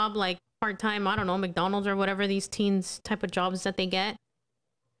summer job like part-time, I don't know, McDonald's or whatever these teens type of jobs that they get.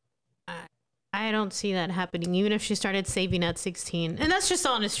 I don't see that happening, even if she started saving at 16. And that's just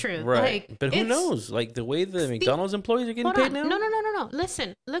honest truth. Right. Like, But who it's- knows? Like the way the McDonald's employees are getting Hold paid on. now? No.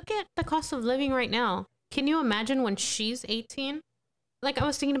 Listen, look at the cost of living right now. Can you imagine when she's 18? Like, I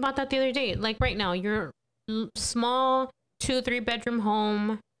was thinking about that the other day. Like, right now, your small 2-3 bedroom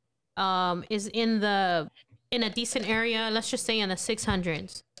home is in a decent area. Let's just say in the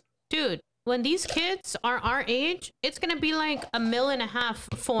 600s. Dude, when these kids are our age, it's going to be like $1.5 million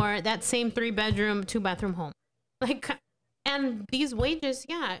for that same 3 bedroom, 2 bathroom home. Like, and these wages,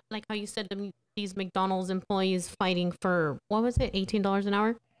 yeah, like how you said, these McDonald's employees fighting for, what was it, $18 an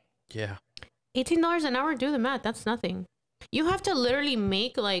hour? Yeah. $18 an hour, do the math. That's nothing. You have to literally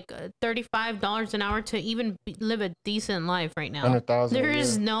make like $35 an hour to even live a decent life right now. 100,000.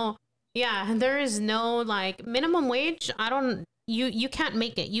 There is no like minimum wage. You can't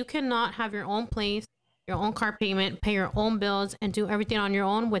make it. You cannot have your own place, your own car payment, pay your own bills, and do everything on your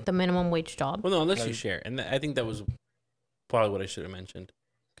own with the minimum wage job. Well, no, unless you share. And I think that was probably what I should have mentioned.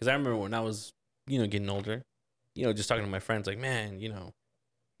 Because I remember when I was, getting older, just talking to my friends, like, man,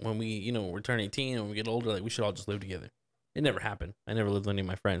 when we, we're turning 18 and when we get older, like, we should all just live together. It never happened. I never lived with any of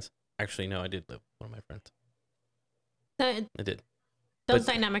my friends. Actually, no, I did live with one of my friends. I did. Those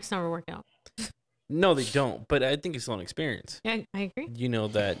But- dynamics never work out. No, they don't. But I think it's still an experience. Yeah, I agree.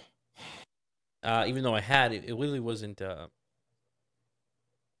 That even though I had it, it really wasn't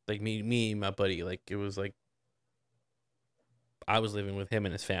like me and my buddy. Like, it was like I was living with him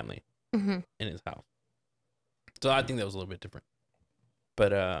and his family Mm-hmm. in his house. So I think that was a little bit different.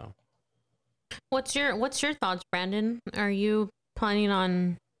 But What's your thoughts, Brandon? Are you planning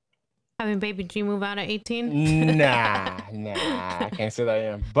on having baby G move out at 18? Nah, I can't say that I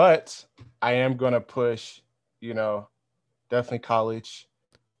am. But I am gonna push, definitely college.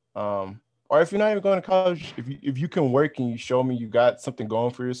 Or if you're not even going to college, if you can work and you show me you got something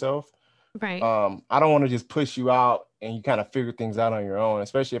going for yourself, Right. I don't want to just push you out and you kind of figure things out on your own,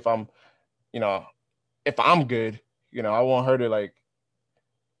 especially if I'm good, I want her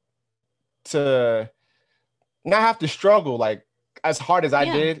to not have to struggle like as hard as I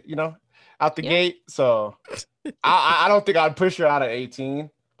Yeah. did, out the Yeah. gate. So I don't think I'd push her out at 18,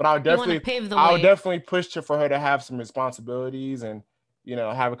 but I would You want to definitely pave the I would way. definitely push for her to have some responsibilities and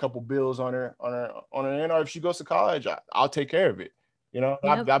have a couple bills on her end. Or if she goes to college, I'll take care of it. Yep.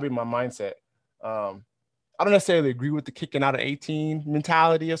 That'll be my mindset. I don't necessarily agree with the kicking out of 18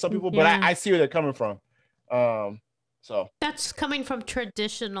 mentality of some people, but Yeah. I see where they're coming from. So That's coming from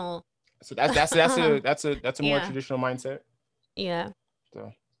traditional. that's a more Yeah. traditional mindset. Yeah.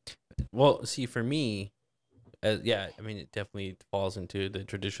 So well, see, for me, yeah, I mean, it definitely falls into the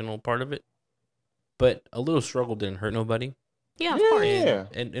traditional part of it. But a little struggle didn't hurt nobody. Yeah, of course. Yeah.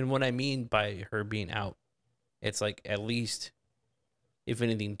 And what I mean by her being out, it's like at least if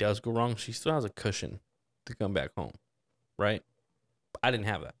anything does go wrong, she still has a cushion to come back home, right? I didn't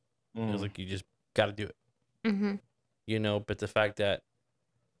have that. It was like you just got to do it, Mm-hmm. But the fact that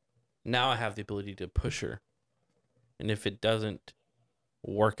now I have the ability to push her, and if it doesn't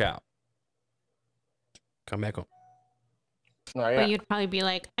work out, come back home. Oh, yeah. But you'd probably be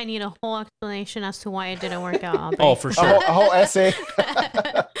like, I need a whole explanation as to why it didn't work out. Oh, for a sure. whole essay.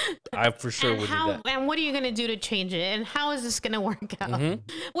 I for sure and would how do that. and what are you gonna do to change it? And how is this gonna work out? Mhm.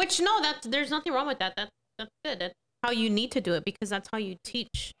 Which there's nothing wrong with that. That's good. That's how you need to do it because that's how you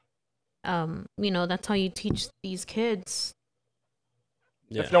teach. That's how you teach these kids.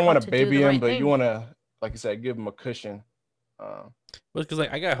 Yeah. If you don't want to to do baby the him, right but thing. you want to, like you said, give him a cushion. Well, because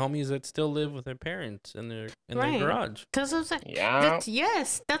like I got homies that still live with their parents in their Right. garage. Because I'm saying, Yeah.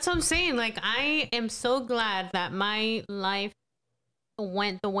 yes, that's what I'm saying. Like, I am so glad that my life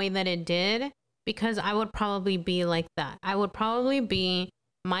went the way that it did because I would probably be like that. I would probably be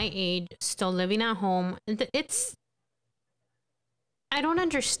my age, still living at home. I don't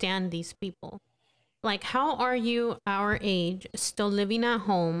understand these people. Like, how are you our age, still living at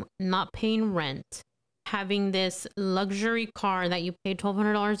home, not paying rent, having this luxury car that you pay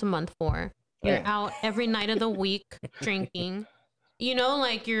 $1,200 a month for? You're Damn. out every night of the week drinking.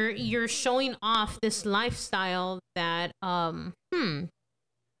 Like you're showing off this lifestyle that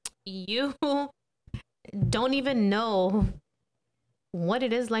you don't even know what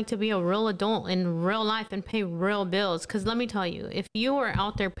it is like to be a real adult in real life and pay real bills. Because let me tell you, if you were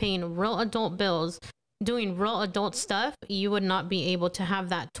out there paying real adult bills, doing real adult stuff, you would not be able to have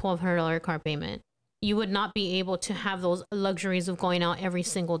that $1,200 car payment. You would not be able to have those luxuries of going out every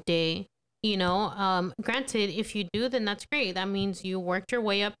single day. Granted, if you do, then that's great. That means you worked your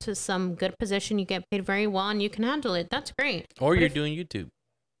way up to some good position. You get paid very well and you can handle it. That's great. Or But you're if- doing YouTube.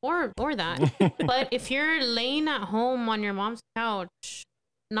 or that. But if you're laying at home on your mom's couch,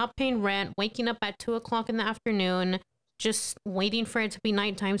 not paying rent, waking up at 2 o'clock in the afternoon, just waiting for it to be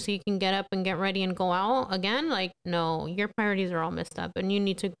nighttime so you can get up and get ready and go out again. Like, no, your priorities are all messed up and you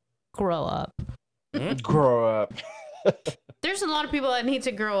need to grow up. Grow up. There's a lot of people that need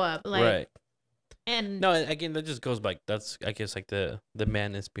to grow up. Like, Right. And No, again, that just goes back. That's, I guess, like the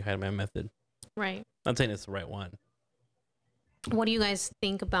madness behind my method. right. I'm saying it's the right one. What do you guys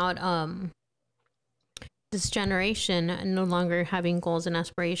think about this generation no longer having goals and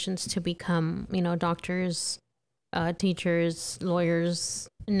aspirations to become, doctors, teachers, lawyers?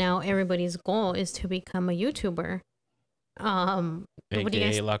 Now everybody's goal is to become a YouTuber. What do you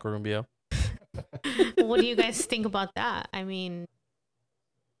AKA guys Locker Room BO. what do you guys think about that? I mean,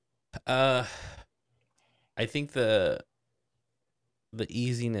 I think the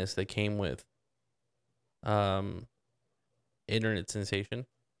easiness that came with internet sensation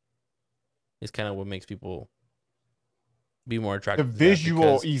is kind of what makes people be more The attracted to that, visual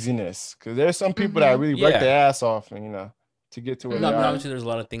because- easiness, because there's some people that really work Yeah. their ass off, and to get to where No, they but are. obviously there's a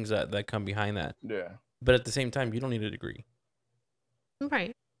lot of things that come behind that. Yeah. But at the same time, you don't need a degree.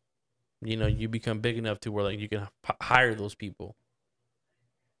 right. You become big enough to where, like, you can hire those people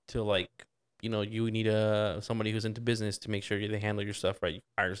to, like, you need somebody who's into business to make sure they handle your stuff right. You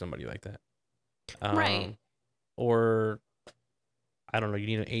hire somebody like that. Right. Or, I don't know, you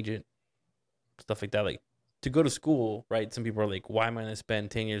need an agent, stuff like that. Like, to go to school, right? Some people are like, why am I going to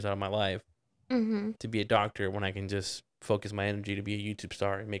spend 10 years out of my life Mm-hmm. to be a doctor when I can just focus my energy to be a YouTube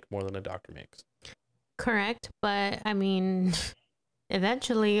star and make more than a doctor makes? Correct. But I mean,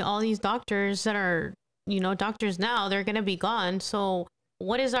 eventually all these doctors that are, doctors now, they're going to be gone. So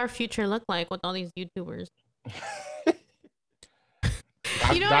what does our future look like with all these YouTubers?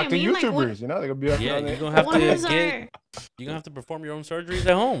 You know what I Doctor mean? Like, what- YouTubers, they're gonna be up Yeah, on you're it. going to have What is you're gonna have to perform your own surgeries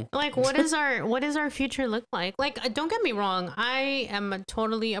at home. Like, what does our future look like? Like, don't get me wrong, I am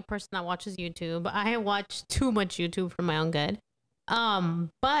totally a person that watches YouTube. I watch too much YouTube for my own good.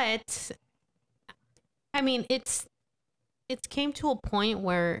 But I mean, it's came to a point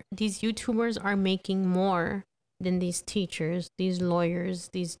where these YouTubers are making more than these teachers, these lawyers,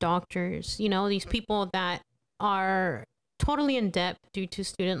 these doctors, these people that are totally in debt due to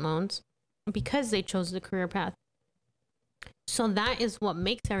student loans because they chose the career path. So that is what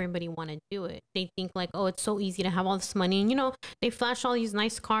makes everybody want to do it. They think like, oh, it's so easy to have all this money. And, they flash all these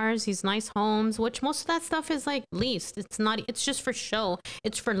nice cars, these nice homes, which most of that stuff is like leased. It's just for show.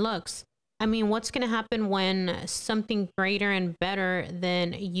 It's for looks. I mean, what's going to happen when something greater and better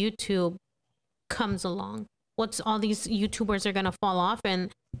than YouTube comes along? What's all these YouTubers are going to fall off?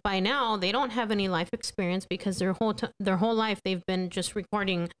 And by now they don't have any life experience because their whole life they've been just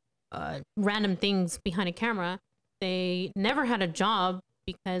recording random things behind a camera. They never had a job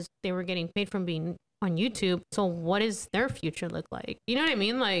because they were getting paid from being on YouTube. So what does their future look like? You know what I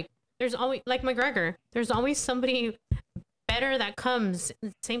mean? Like, there's always, like McGregor, there's always somebody better that comes.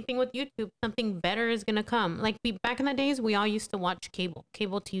 Same thing with YouTube. Something better is going to come. Like, back in the days, we all used to watch cable.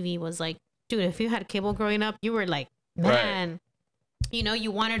 Cable TV was like, dude, if you had cable growing up, you were like, man,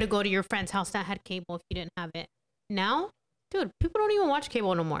 you wanted to go to your friend's house that had cable if you didn't have it. Now, dude, people don't even watch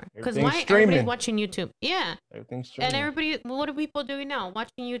cable no more. Because Everything's why? streaming. Everybody's watching YouTube. Yeah. Everything's streaming. And everybody, what are people doing now?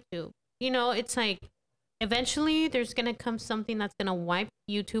 Watching YouTube. It's like, eventually there's going to come something that's going to wipe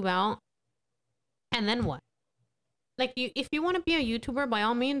YouTube out. And then what? Like, if you want to be a YouTuber, by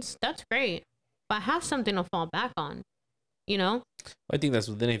all means, that's great. But have something to fall back on, I think that's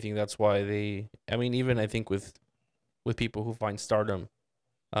with anything. That's why even I think with people who find stardom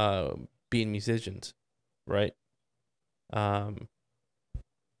being musicians, right?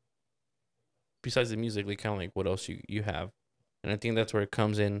 Besides the music, like, kind of like what else you have. And I think that's where it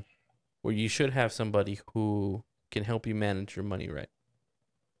comes in, where you should have somebody who can help you manage your money right.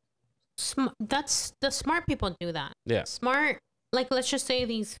 That's the smart people do that. Yeah. Smart, like, let's just say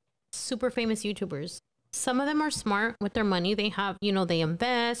these super famous YouTubers. Some of them are smart with their money. They have, they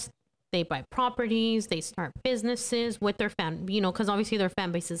invest, they buy properties, they start businesses with their fan, because obviously their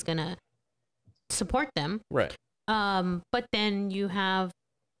fan base is gonna support them. Right. But then you have,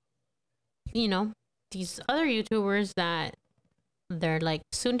 these other YouTubers that they're like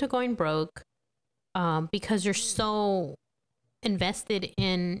soon to going broke, because you're so invested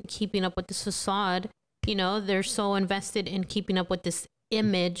in keeping up with this facade. They're so invested in keeping up with this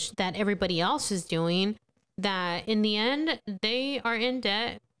image that everybody else is doing that in the end they are in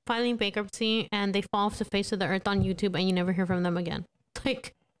debt, filing bankruptcy, and they fall off the face of the earth on YouTube, and you never hear from them again.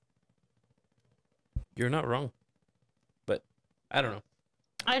 Like, You're not wrong. But I don't know.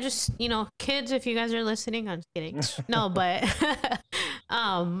 I just, kids, if you guys are listening, I'm just kidding. No, but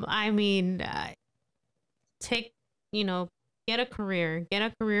I mean, take, get get a career. Get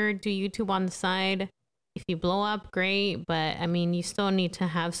a career, do YouTube on the side. If you blow up, great. But I mean, you still need to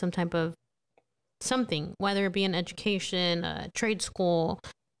have some type of something, whether it be an education, a trade school,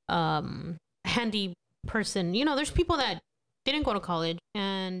 handy person. You know, there's people that didn't go to college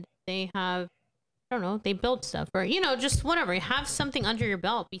and they have, I don't know, they build stuff or, you know, just whatever. Have something under your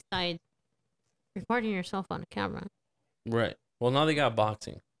belt besides recording yourself on a camera. Right. Well, now they got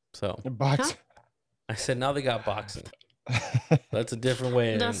boxing. So Box. I said now they got boxing. That's a different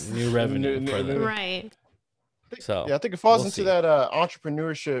way That's- and new revenue New- for new- them. Right. So Yeah, I think it falls we'll into see. that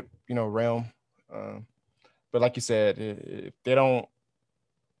entrepreneurship, realm. But like you said,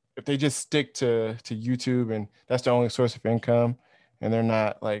 if they just stick to YouTube and that's the only source of income, and they're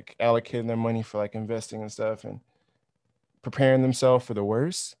not like allocating their money for like investing and stuff and preparing themselves for the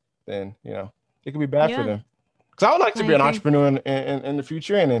worst, then it could be bad for Yeah. them. Because I would like to I be an agree. entrepreneur in the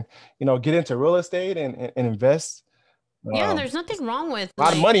future and get into real estate and invest. Yeah, there's nothing wrong with a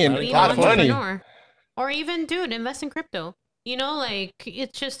lot of money and being a lot an of money. entrepreneur. Or even, dude, invest in crypto. You know, like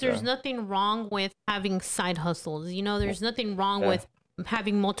it's just there's nothing wrong with having side hustles. You know, there's nothing wrong with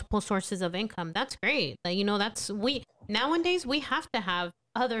having multiple sources of income. That's great. Like, nowadays we have to have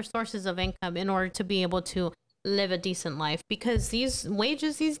other sources of income in order to be able to live a decent life because these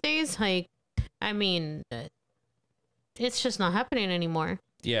wages these days, like, I mean, it's just not happening anymore.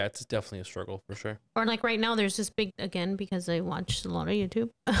 yeah, it's definitely a struggle for sure. Or like right now, there's this big, again, because I watch a lot of YouTube.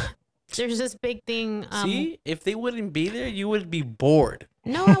 There's this big thing. See, if they wouldn't be there, you would be bored.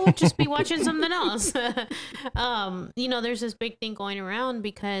 No, I would just be watching something else. There's this big thing going around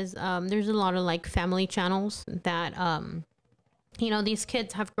because there's a lot of like family channels that these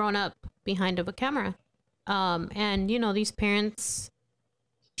kids have grown up behind of a camera. And these parents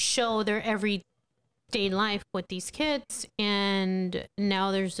show their everyday life with these kids, and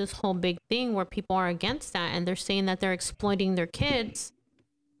now there's this whole big thing where people are against that, and they're saying that they're exploiting their kids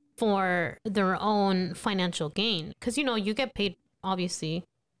for their own financial gain. Because you get paid obviously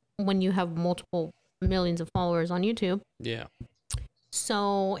when you have multiple millions of followers on YouTube. Yeah.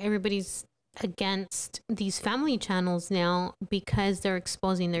 So everybody's against these family channels now because they're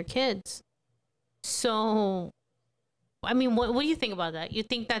exposing their kids. So I mean, what do you think about that? You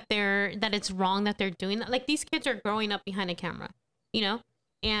think that it's wrong that they're doing that? Like, these kids are growing up behind a camera,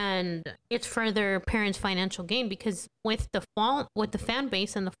 and it's for their parents' financial gain, because with the fan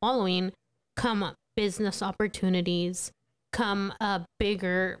base and the following come business opportunities, come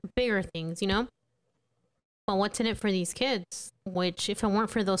bigger things, But what's in it for these kids? Which, if it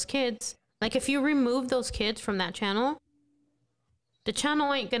weren't for those kids, like if you remove those kids from that channel, the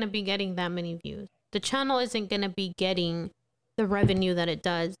channel ain't gonna be getting that many views. The channel isn't gonna be getting the revenue that it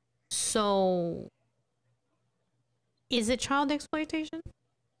does. So, is it child exploitation?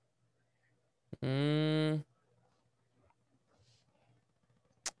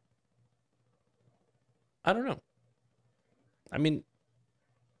 I don't know. I mean,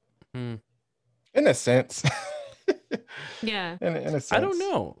 in a sense. Yeah. In a sense. I don't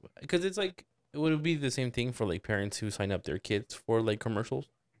know, because it's like, would it be the same thing for like parents who sign up their kids for like commercials,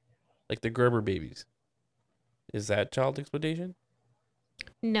 like the Gerber babies? Is that child exploitation?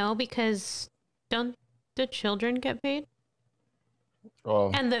 No, because don't the children get paid?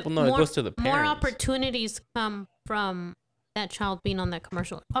 Oh, And the Well, no, it goes to the more parents. opportunities come from that child being on that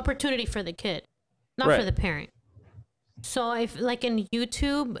commercial. Opportunity for the kid, not for Right. the parent. So if like in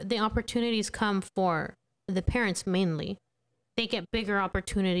YouTube, the opportunities come for the parents mainly. They get bigger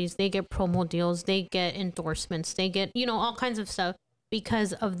opportunities. They get promo deals. They get endorsements. They get, all kinds of stuff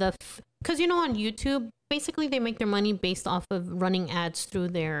because of because on YouTube, basically they make their money based off of running ads through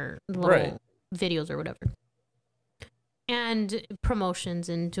their little Right. videos or whatever. And promotions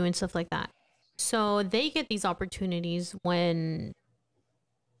and doing stuff like that. So they get these opportunities when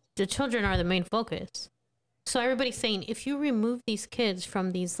the children are the main focus. So everybody's saying, if you remove these kids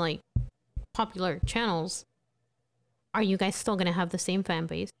from these like popular channels, are you guys still gonna have the same fan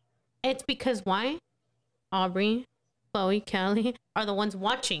base? It's because why? Aubrey, Chloe, Kelly are the ones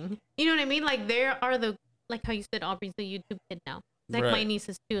watching. You know what I mean? Like they are like how you said Aubrey's the YouTube kid now. Like my Right.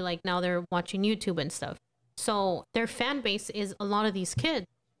 nieces too. Like now they're watching YouTube and stuff. So their fan base is a lot of these kids.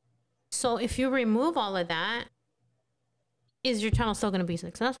 So if you remove all of that, is your channel still gonna be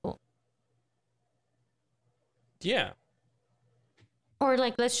successful? Yeah. Or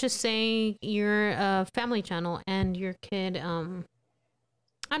like, let's just say you're a family channel and your kid,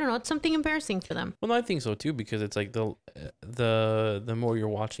 I don't know, it's something embarrassing for them. Well, no, I think so too, because it's like the more you're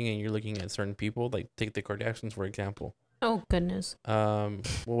watching and you're looking at certain people, like take the Kardashians for example. Oh goodness. What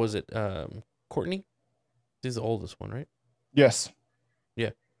was it? Courtney. She's the oldest one, right? Yes.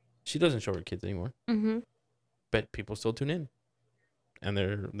 She doesn't show her kids anymore, Mm-hmm. but people still tune in. and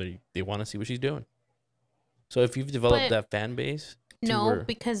they want to see what she's doing. So if you've developed But- that fan base, No, where-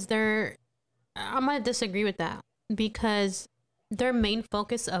 because I'm gonna disagree with that, because their main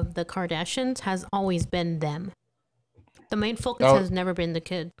focus of the Kardashians has always been them. The main focus Oh. has never been the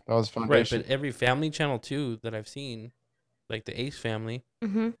kid. That was right, foundation. but every family channel too that I've seen, like the Ace family,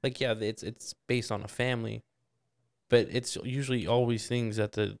 Mm-hmm. like yeah, it's based on a family, but it's usually always things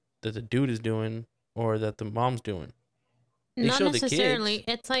that the dude is doing or that the mom's doing. They Not show the necessarily.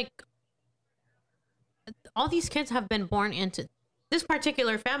 kids. It's like all these kids have been born into this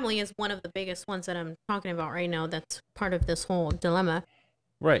particular family is one of the biggest ones that I'm talking about right now. That's part of this whole dilemma.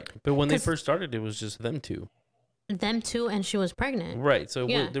 Right, but when they 'Cause- first started, it was just them two. Them too, and she was pregnant. Right, so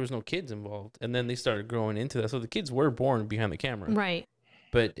Yeah. there was no kids involved, and then they started growing into that. So the kids were born behind the camera, Right.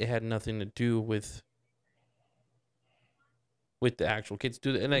 but it had nothing to do with the actual kids.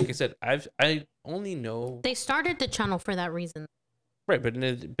 And like I said, I only know They started the channel for that reason. right, but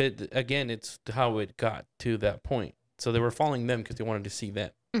again, it's how it got to that point. So they were following them because they wanted to see them.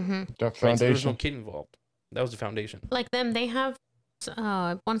 Mm-hmm. That Right, so there was no foundation. kid involved. That was the foundation. Like them, they have,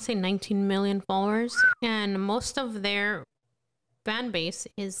 I want to say 19 million followers, and most of their fan base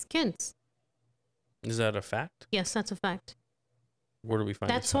is kids. Is that a fact? Yes, that's a fact. Where do we find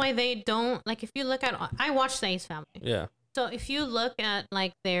That's this at? why they don't, like, if you look at, I watch the Ace Family. Yeah. So if you look at,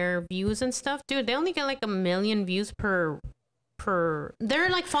 like, their views and stuff, dude, they only get, like, 1 million views per, they're,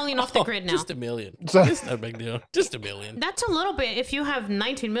 like, falling off the Oh, grid now. Just 1 million. So- It's not a big deal. Just 1 million. That's a little bit. If you have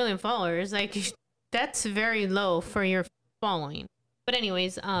 19 million followers, like, that's very low for your following. But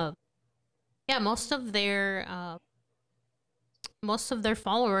anyways, yeah, most of their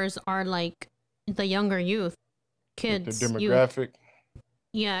followers are like the younger youth, The kids, youth. demographic.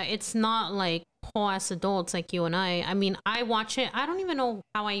 Yeah, it's not like whole ass adults like you and I. I mean, I watch it. I don't even know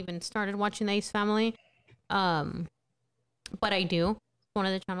how I even started watching the Ace Family, but I do. One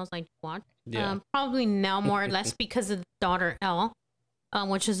of the channels I do watch. Yeah. Probably now more or less because of the daughter Elle,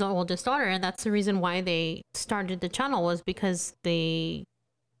 which is the oldest daughter, and that's the reason why they started the channel was because he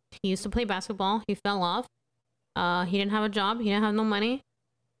used to play basketball. He fell off. He didn't have a job. He didn't have no money,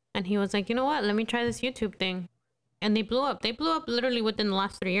 and he was like, you know what? Let me try this YouTube thing, and they blew up. They blew up literally within the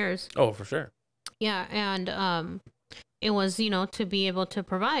last 3 years. Oh, for sure. Yeah, and it was, you know, to be able to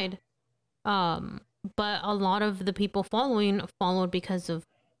provide. But a lot of the people followed because of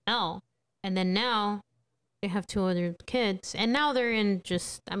Elle. And then now they have 2 other kids. And now they're in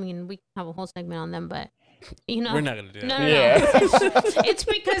just, I mean, we can have a whole segment on them, but you know. We're not gonna do that. No, no, Yeah. no. It's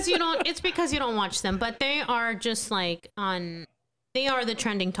because you don't watch them, but they are just like they are the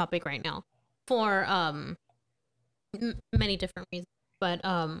trending topic right now for many different reasons. But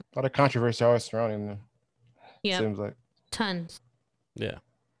A lot of controversy always surrounding them. yeah, Seems like. tons. Yeah.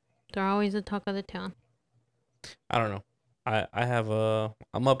 They're always the talk of the town. I don't know.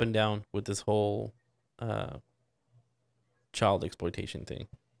 I'm up and down with this whole child exploitation thing.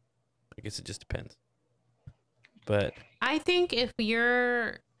 I guess it just depends. But I think if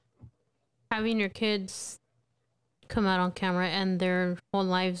you're having your kids come out on camera and their whole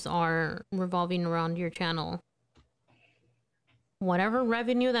lives are revolving around your channel, whatever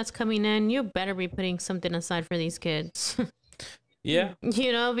revenue that's coming in, you better be putting something aside for these kids. yeah,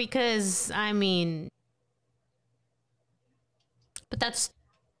 You know, because I mean, but that's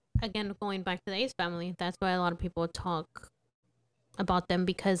again going back to the Ace Family. That's why a lot of people talk about them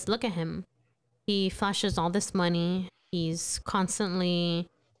because look at him. He flashes all this money. He's constantly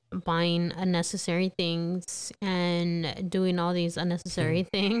buying unnecessary things and doing all these unnecessary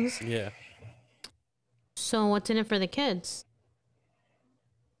things. yeah. So what's in it for the kids?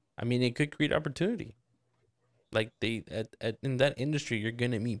 I mean, it could create opportunity. Like in that industry, you're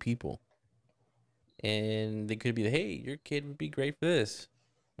gonna meet people, and they could be, hey, your kid would be great for this.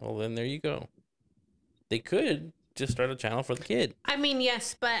 Well, then there you go. They could just start a channel for the kid. I mean,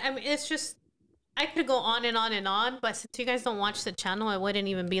 yes, but I mean, it's just I could go on and on and on. But since you guys don't watch the channel, it wouldn't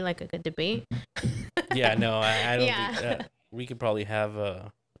even be like a good debate. Yeah, no, I don't Yeah. think we could probably have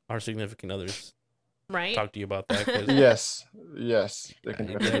our significant others Right? talk to you about that. 'Cause Yes. They can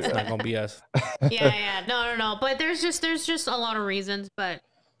definitely it's do not that. gonna be us. Yeah. No. But there's just a lot of reasons. But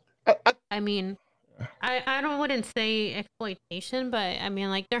I mean, I wouldn't say exploitation, but I mean,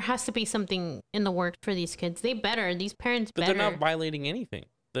 like there has to be something in the works for these kids. These parents But better. they're not violating anything.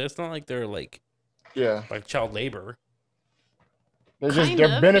 It's not like they're like Yeah. child labor. They're Kind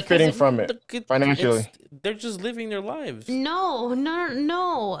they're of, benefiting because from it financially. They're just living their lives. No.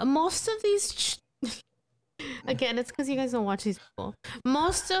 Most of these, again, it's because you guys don't watch these people.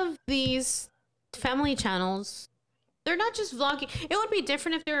 Most of these family channels, they're not just vlogging. It would be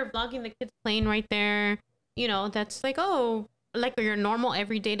different if they were vlogging the kids playing right there. You know, that's like, oh, like your normal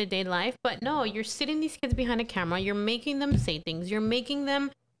every day-to-day life. But no, you're sitting these kids behind a camera. You're making them say things. You're making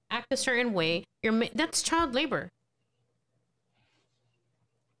them act a certain way. That's child labor.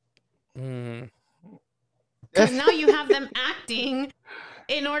 Because now you have them acting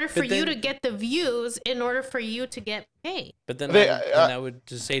in order for you to get the views, in order for you to get paid. But then I would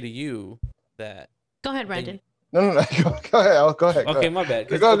just say to you that. Go ahead, Brandon. No. Go ahead. Go ahead. Okay, my bad.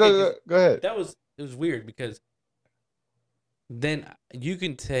 Go ahead. It was weird because then you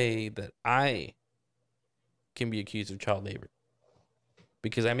can say that I can be accused of child labor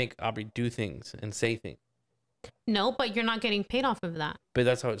because I make Aubrey do things and say things. No, but you're not getting paid off of that. But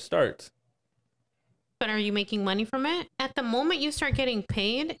that's how it starts. But are you making money from it? At the moment you start getting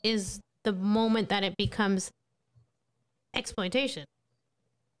paid is the moment that it becomes exploitation.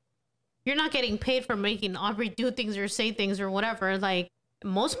 You're not getting paid for making Aubrey do things or say things or whatever. Like,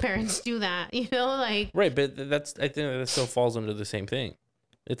 most parents do that, you know, like. Right, but I think that still falls under the same thing.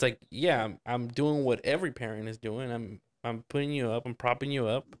 It's like, yeah, I'm doing what every parent is doing. I'm putting you up. I'm propping you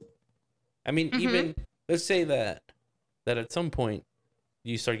up. I mean, even let's say that at some point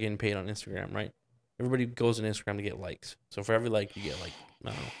you start getting paid on Instagram, right? Everybody goes on Instagram to get likes. So for every like, you get like, I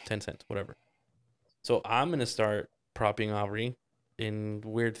don't know, 10 cents, whatever. So I'm going to start propping Aubrey in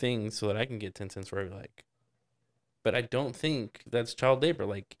weird things so that I can get 10 cents for every like. But I don't think that's child labor.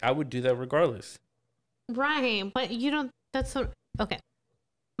 Like, I would do that regardless. Right, but you don't, okay.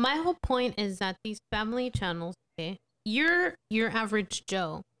 My whole point is that these family channels, okay, you're your average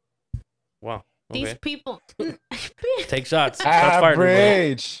Joe. Wow. Okay. These people take shots. Shots fired.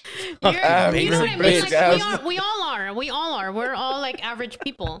 Average. You know what I mean? Like, we all are. We're all like average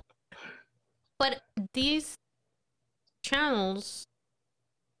people. But these channels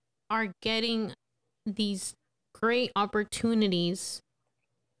are getting these great opportunities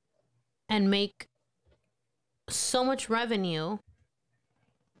and make so much revenue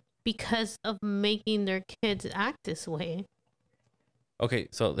because of making their kids act this way. Okay,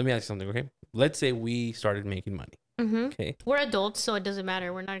 so let me ask you something, okay? Let's say we started making money. Okay. We're adults, so it doesn't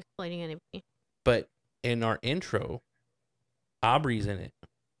matter. We're not exploiting anybody. But in our intro, Aubrey's in it.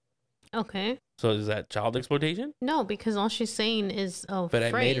 Okay. So is that child exploitation? No, because all she's saying is But phrase.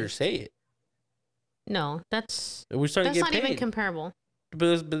 I made her say it. No, that's We're starting to get not paid. even comparable.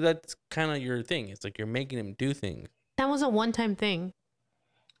 But that's kind of your thing. It's like you're making him do things. That was a one-time thing.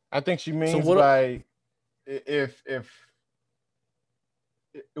 I think she means by if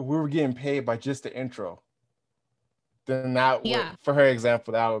we were getting paid by just the intro, then that would, for her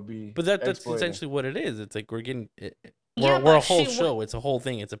example, that would be. But that's essentially what it is. It's like we're getting. Yeah, we're a whole show. It's a whole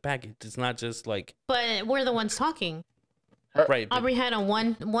thing. It's a package. It's not just like. But we're the ones talking. Right. Aubrey had a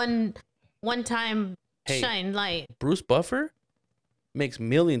one-time shine light. Bruce Buffer makes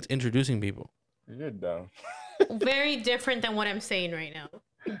millions introducing people. You're dumb. Very different than what I'm saying right now.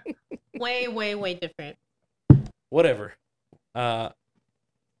 Way, way, way different. Whatever.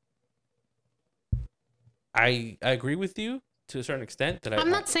 I agree with you to a certain extent. That I'm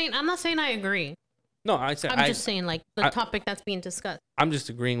not saying I agree. No, I'm just saying like the topic that's being discussed. I'm just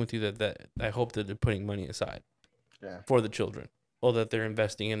agreeing with you that I hope that they're putting money aside for the children, or that they're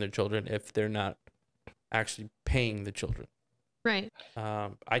investing in their children if they're not actually paying the children. Right.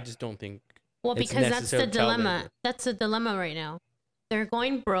 I just don't think. Well, because that's the dilemma. That's the dilemma right now. They're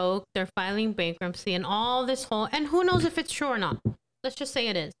going broke. They're filing bankruptcy and all this whole. And who knows if it's true or not? Let's just say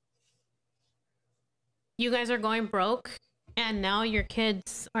it is. You guys are going broke, and now your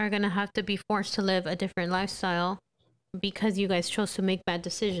kids are going to have to be forced to live a different lifestyle because you guys chose to make bad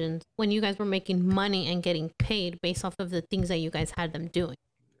decisions when you guys were making money and getting paid based off of the things that you guys had them doing.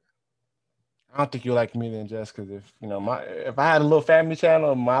 I don't think you like me then, Jess, because if I had a little family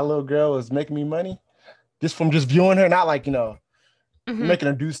channel and my little girl was making me money just from just viewing her, not like, making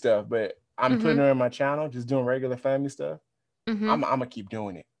her do stuff, but I'm putting her in my channel, just doing regular family stuff. I'm going to keep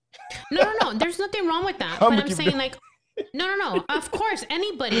doing it. No. There's nothing wrong with that. But I'm saying like, no. Of course,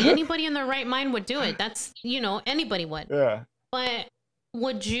 anybody in their right mind would do it. That's, anybody would. Yeah. But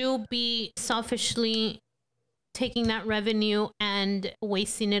would you be selfishly taking that revenue and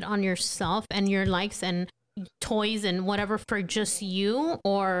wasting it on yourself and your likes and toys and whatever for just you?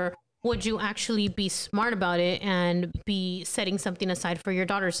 Or would you actually be smart about it and be setting something aside for your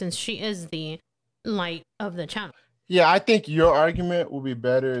daughter since she is the light of the channel? Yeah, I think your argument will be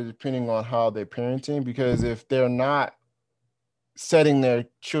better depending on how they're parenting, because if they're not setting their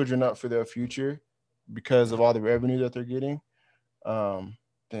children up for their future because of all the revenue that they're getting, then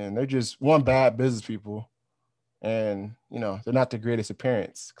they're just bad business people. And, they're not the greatest of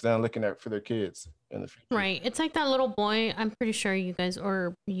parents because they're not looking for their kids in the future. Right. It's like that little boy. I'm pretty sure you guys,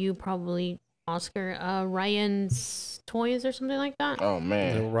 or you probably Oscar, Ryan's Toys or something like that. Oh You know,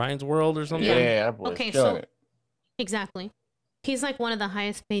 man. Ryan's World or something. Yeah, that boy's Okay, killing so it. exactly. He's like one of the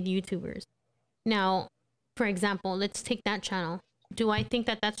highest paid YouTubers. Now, for example, let's take that channel. Do I think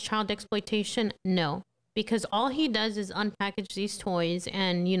that that's child exploitation? No, because all he does is unpackage these toys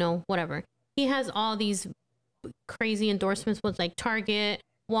and, you know, whatever. He has all these crazy endorsements with like Target,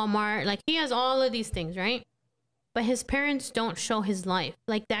 Walmart. Like he has all of these things, right? But his parents don't show his life.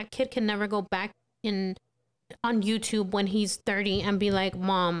 Like that kid can never go back in on YouTube when he's 30 and be like,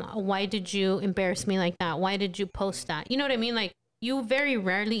 "Mom, why did you embarrass me like that? Why did you post that?" You know what I mean? Like you very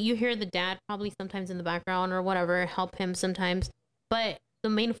rarely you hear the dad probably sometimes in the background or whatever help him sometimes, but the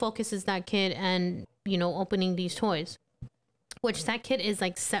main focus is that kid and, you know, opening these toys, which that kid is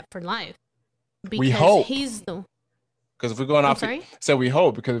like set for life because hope. he's the Because if we're going I'm off, sorry? so we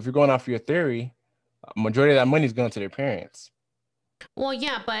hope, because if we're going off your theory, majority of that money is going to their parents. Well,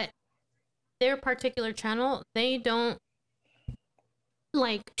 yeah, but their particular channel, they don't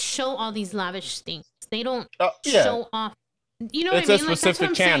like show all these lavish things. They don't Yeah, show off. You know it's what I a mean? Like that's what specific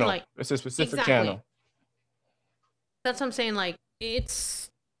I'm saying. channel. Like It's a specific Exactly. channel. that's what I'm saying. Like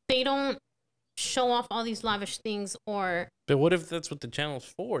they don't show off all these lavish things or But what if that's what the channel's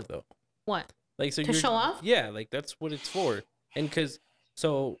for, though? what Like, so to show off. Yeah, like that's what it's for. And because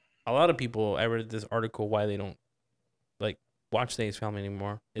so a lot of people, I read this article why they don't like watch the Ace Family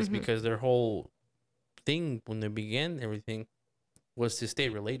anymore is Mhm. because their whole thing when they began everything was to stay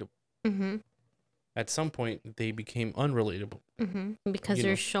relatable. Mm-hmm. At some point, they became unrelatable. Mm-hmm. Because You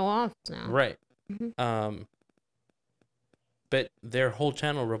they're know. show offs now. Right. Mhm. But their whole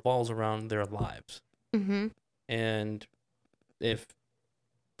channel revolves around their lives. Mm-hmm. And if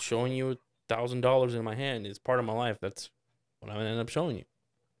showing you $1,000 in my hand is part of my life, that's what I'm gonna end up showing you.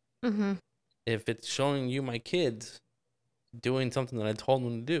 Mm-hmm. If it's showing you my kids doing something that I told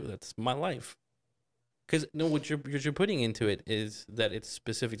them to do, that's my life. Because no, what you're putting into it is that it's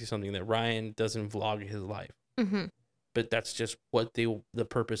specific to something that Ryan doesn't vlog his life. Mm-hmm. But that's just what the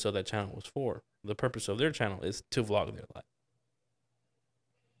purpose of that channel was for. The purpose of their channel is to vlog their life.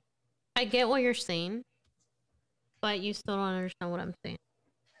 I get what you're saying, but you still don't understand what I'm saying.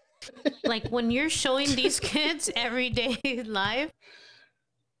 Like when you're showing these kids everyday life,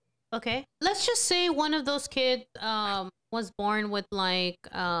 okay, let's just say one of those kids was born with like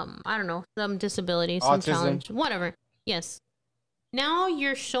I don't know, some disability, some Autism. challenge, whatever. Yes. Now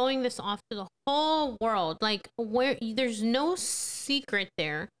you're showing this off to the whole world. Like where there's no secret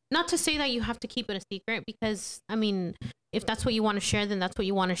there. Not to say that you have to keep it a secret because I mean, if that's what you want to share, then that's what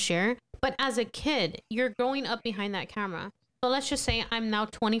you want to share. But as a kid, you're growing up behind that camera. So let's just say I'm now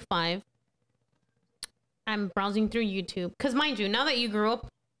 25. I'm browsing through YouTube. Because mind you, now that you grew up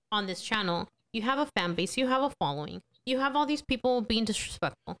on this channel, you have a fan base, you have a following. You have all these people being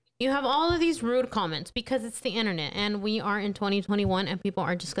disrespectful. You have all of these rude comments because it's the internet. And we are in 2021 and people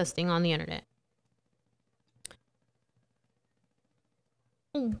are disgusting on the internet.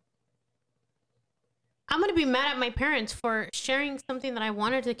 I'm going to be mad at my parents for sharing something that I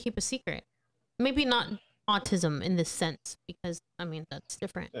wanted to keep a secret. Maybe not autism in this sense, because, I mean, that's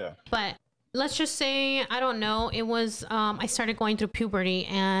different. Yeah. But let's just say, I don't know, it was, I started going through puberty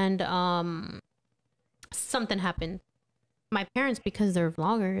and something happened. My parents, because they're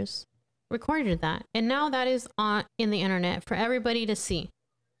vloggers, recorded that. And now that is on in the internet for everybody to see.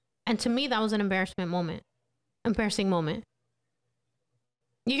 And to me, that was an embarrassing moment.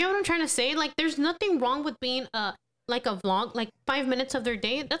 You get what I'm trying to say? Like, there's nothing wrong with being like a vlog, like 5 minutes of their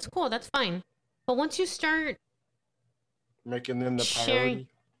day. That's cool. That's fine. But once you start, Making them the Sharing- priority.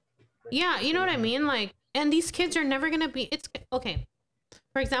 yeah, you know what I mean? Like, and these kids are never going to be, it's okay.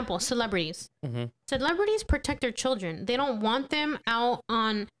 For example, celebrities. Mm-hmm. Celebrities protect their children. They don't want them out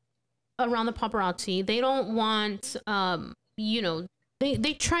on around the paparazzi. They don't want, you know,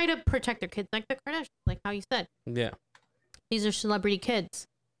 they try to protect their kids like the Kardashians, like how you said. Yeah. These are celebrity kids,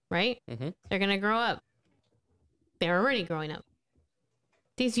 right? Mm-hmm. They're going to grow up. They're already growing up.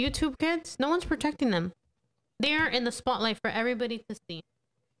 These YouTube kids, no one's protecting them. They're in the spotlight for everybody to see.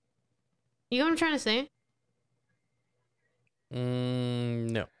 You know what I'm trying to say?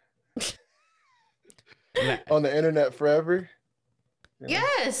 No. On the internet forever. Yeah.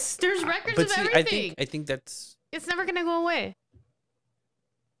 Yes, there's records But of see, everything. I think that's, It's never going to go away.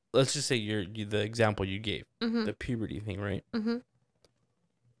 let's just say the example you gave, Mm-hmm. the puberty thing, right? Mm-hmm.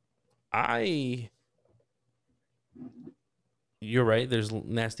 You're right. There's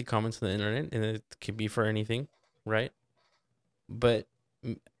nasty comments on the internet, and it could be for anything, right? But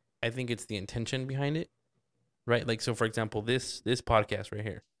I think it's the intention behind it, right? Like, so for example, this podcast right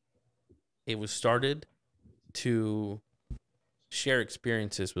here, it was started to share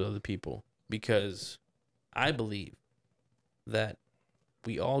experiences with other people, because I believe that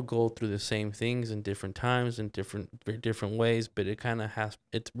we all go through the same things in different times in very different ways, but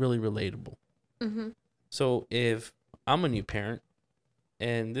it's really relatable. Mm-hmm. So if I'm a new parent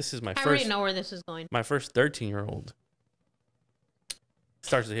and this is my I already know where this is going. my first 13-year-old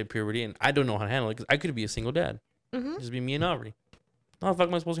starts to hit puberty and I don't know how to handle it because I could be a single dad. Mm-hmm. Just be me and Aubrey. How the fuck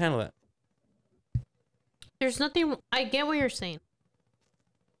am I supposed to handle that? There's nothing. I get what you're saying,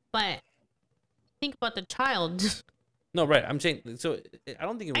 but think about the child. No, right. I'm saying, so I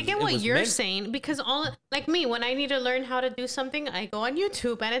don't think it was. I get it what was you're meant- saying because like me, when I need to learn how to do something, I go on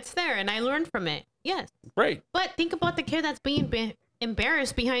YouTube and it's there and I learn from it. Yes, Right. but think about the kid that's being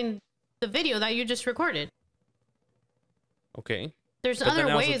embarrassed behind the video that you just recorded. Okay. There's But then other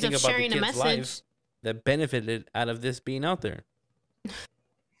I also ways think of about the sharing a kid's message. life that benefited out of this being out there.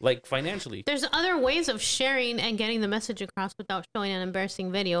 Like financially. There's other ways of sharing and getting the message across without showing an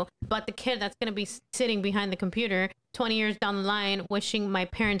embarrassing video. But the kid that's going to be sitting behind the computer 20 years down the line wishing my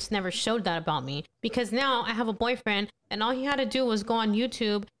parents never showed that about me. Because now I have a boyfriend and all he had to do was go on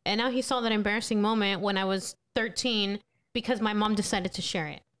YouTube. And now he saw that embarrassing moment when I was 13 because my mom decided to share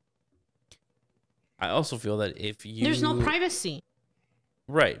it. I also feel that if you. There's no privacy.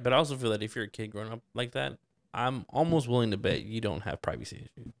 Right. But I also feel that if you're a kid growing up like that, I'm almost willing to bet you don't have privacy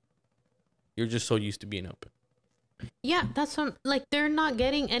issues. You're just so used to being open. Yeah, that's what, like, they're not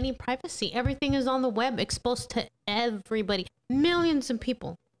getting any privacy. Everything is on the web, exposed to everybody. Millions of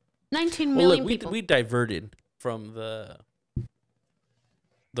people. 19 million people. We diverted from the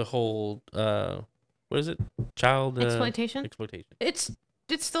whole what is it? Child Exploitation? Exploitation. It's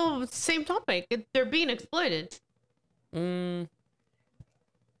still the same topic. They're being exploited Mm,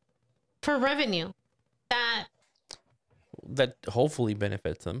 for revenue. that hopefully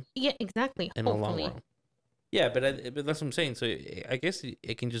benefits them Yeah, exactly. in the long Hopefully. run. Yeah, but that's what I'm saying. So I guess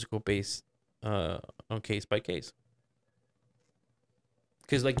it can just go based on case by case.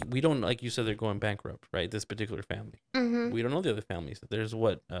 Because like we don't, like you said, they're going bankrupt, right? This particular family. Mm-hmm. We don't know the other families. There's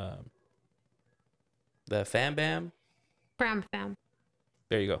what the Fam Bam. Fam.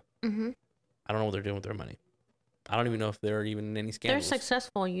 There you go. Mm-hmm. I don't know what they're doing with their money. I don't even know if they're even in any They're scandals.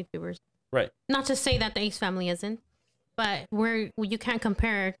 successful YouTubers. Right. Not to say that the Ace family isn't, but you can't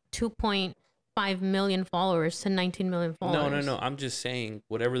compare 2.5 million followers to 19 million followers. No. I'm just saying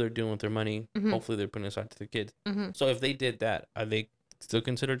whatever they're doing with their money, Mhm. hopefully they're putting aside to the kids. Mm-hmm. So if they did that, are they still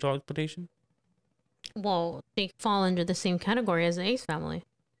considered child exploitation? Well, they fall under the same category as the Ace family.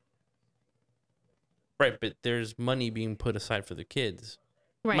 Right, but there's money being put aside for the kids.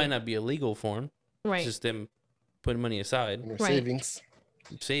 Right. Might not be a legal form. Right. It's just them putting money aside, And their Right. savings.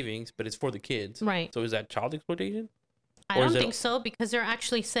 savings, but it's for the kids. Right. So is that child exploitation? I Or is don't it- think so because they're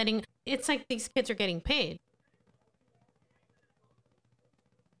actually setting. It's like these kids are getting paid.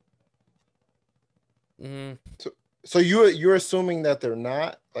 Mm, So you're assuming that they're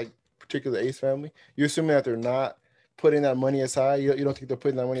not, like, particularly Ace family. You're assuming that they're not putting that money aside. You don't think they're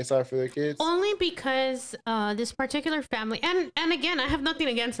putting that money aside for their kids? Only because this particular family, and again, I have nothing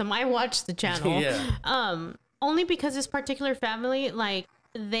against them. I watch the channel. Yeah. Only because this particular family, like,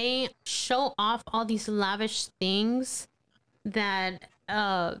 they show off all these lavish things that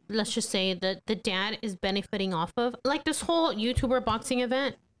let's just say that the dad is benefiting off of, like this whole YouTuber boxing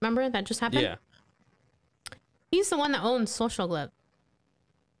event. Remember that just happened? yeah. He's the one that owns Social Glove,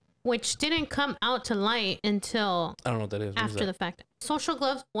 which didn't come out to light until I don't know what that is. What is after that? the fact. Social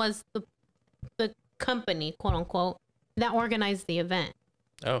Gloves was the company, quote unquote, that organized the event.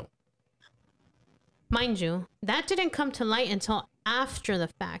 Oh. Mind you, that didn't come to light until after the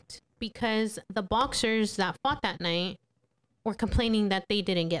fact because the boxers that fought that night were complaining that they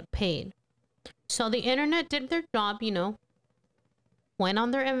didn't get paid. So the internet did their job, went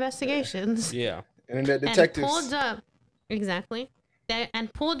on their investigations. Yeah. Internet And detectives. pulled up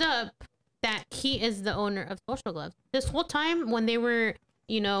pulled up that he is the owner of Social Gloves. This whole time when they were,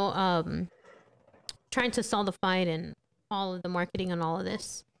 trying to sell the fight and all of the marketing and all of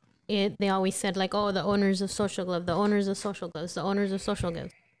this, they always said like, oh, the owners of Social Glove, the owners of Social Gloves, the owners of Social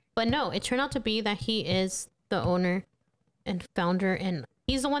Gloves. But no, it turned out to be that he is the owner and founder, and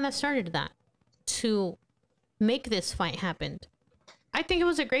he's the one that started that to make this fight happen. I think it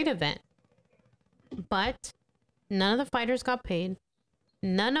was a great event. But none of the fighters got paid.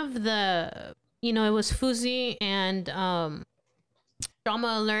 None of the, it was Fuzi and Drama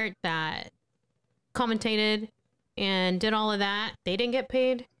Alert that commentated and did all of that. They didn't get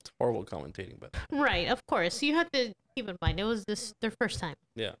paid. It's horrible commentating, but Right, of course. You have to keep in mind, it was their first time.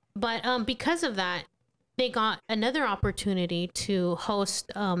 yeah. But because of that, they got another opportunity to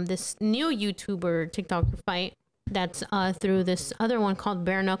host this new YouTuber TikToker fight that's through this other one called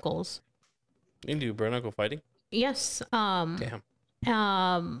Bare Knuckles. You can do bare knuckle fighting. Yes. Damn.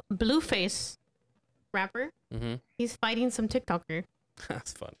 Blueface rapper. Mm-hmm. He's fighting some TikToker.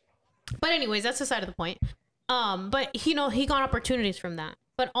 That's fun. But anyways, that's the side of the point. But you know, he got opportunities from that.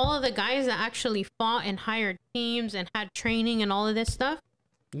 But all of the guys that actually fought and hired teams and had training and all of this stuff,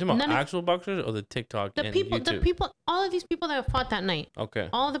 You talking about None of- actual boxers or the TikTok the and people, YouTube? all of these people that fought that night, Okay.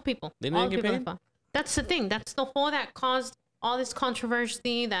 all the people, They all didn't the get people paid? that fought. That's the thing. That's the whole that caused all this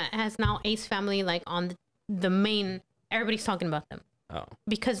controversy that has now Ace Family like on the main. Everybody's talking about them Oh.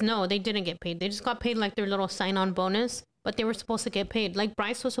 because no, they didn't get paid. They just got paid like their little sign-on bonus, but they were supposed to get paid. Like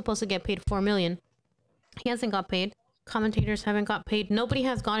Bryce was supposed to get paid $4 million. He hasn't got paid. Commentators haven't got paid. Nobody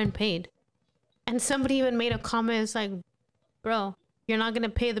has gotten paid. And somebody even made a comment. It's like, bro, you're not gonna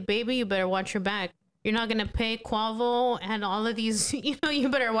pay the baby. You better watch your back. You're not gonna pay Quavo and all of these. You know, you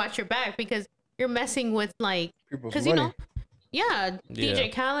better watch your back because you're messing with like, People's because money. you know, yeah, Yeah.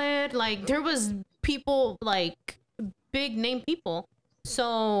 DJ Khaled. Like there was people like big name people.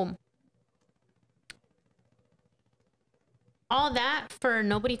 So all that for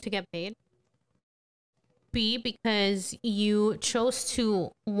nobody to get paid. B, because you chose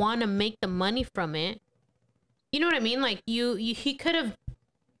to want to make the money from it. You know what I mean? Like he could have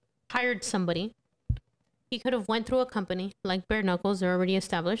hired somebody. He could have went through a company like Bare Knuckles. They're already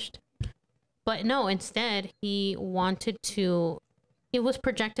established. But no, instead he wanted to. It was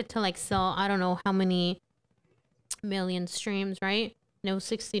projected to like sell I don't know how many million streams, right? And it was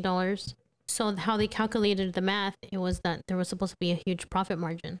 $60. So how they calculated the math, it was that there was supposed to be a huge profit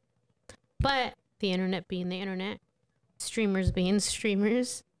margin. But the internet being the internet, streamers being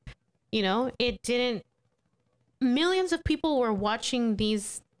streamers, you know, it didn't. Millions of people were watching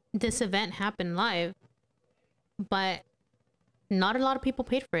this event happen live, but not a lot of people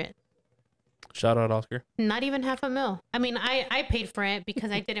paid for it. Shout out Oscar. Not even $500,000. I mean, I paid for it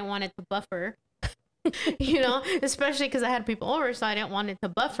because I didn't want it to buffer, you know, especially because I had people over, so I didn't want it to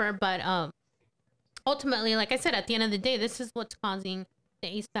buffer. But ultimately, like I said, at the end of the day, this is what's causing the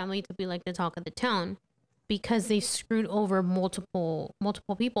Ace Family to be like the talk of the town because they screwed over multiple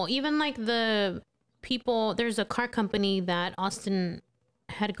people. Even like the people, there's a car company that Austin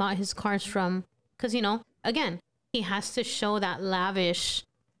had got his cars from because, you know, again, he has to show that lavish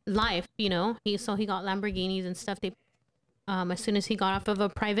life, you know. He got Lamborghinis and stuff. They as soon as he got off of a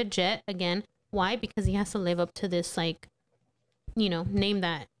private jet again. Why? Because he has to live up to this, like, you know, name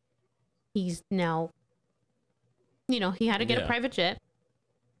that he's now, you know, he had to get a Yeah. private jet.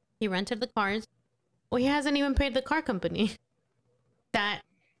 He rented the cars. Well, he hasn't even paid the car company that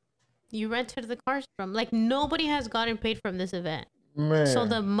you rented the cars from. Like, nobody has gotten paid from this event. Man. So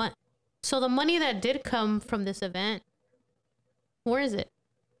the money that did come from this event, where is it?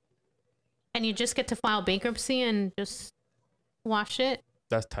 And you just get to file bankruptcy and just wash it.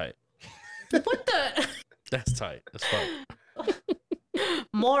 That's tight. What the That's tight. That's fun.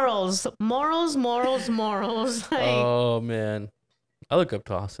 morals? Like, Oh man, I look up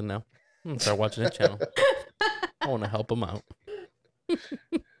to Austin now. I'm gonna start watching that channel. I want to help him out.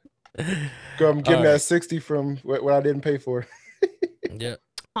 Come give me Alright. that 60 from what I didn't pay for. Yeah,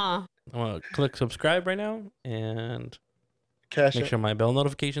 huh? I want to click subscribe right now and Cash make it. sure my bell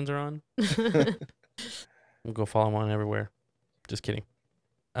notifications are on. We'll go follow him on everywhere. Just kidding.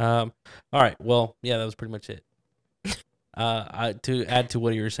 All right. Well, yeah, that was pretty much it. To add to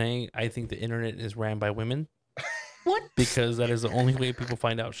what you were saying, I think the internet is ran by women What? because that is the only way people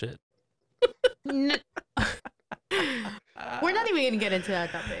find out shit. We're not even gonna get into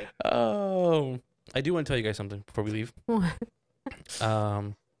that topic. Oh, I do want to tell you guys something before we leave.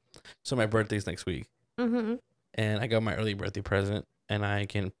 So my birthday's next week, Mm-hmm. and I got my early birthday present, and I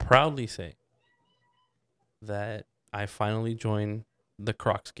can proudly say that I finally joined the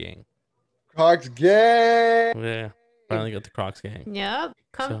Crocs gang. Crocs gang. Yeah, finally got the Crocs gang. Yep.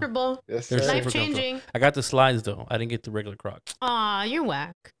 Comfortable. Yes, They're sir. super Life changing. I got the slides though. I didn't get the regular Crocs. Aw, you're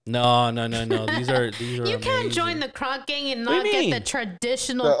whack. No. These are You can't join the Croc gang and What do not you get mean? the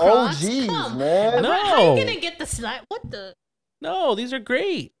traditional The Crocs. OGs, Come. man. Bro, how No. you gonna get the slide? What the? No, these are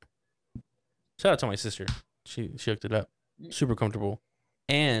great. Shout out to my sister. She hooked it up. Super comfortable.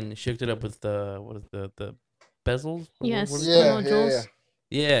 And she hooked it up with the bezels? Yes. What is it? Yeah, Little yeah, Jules.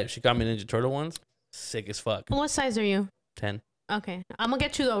 yeah. Yeah, she got me Ninja Turtle ones. Sick as fuck. What size are you? 10. Okay, I'm gonna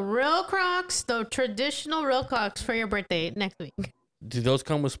get you the real Crocs, the traditional real Crocs for your birthday next week. Do those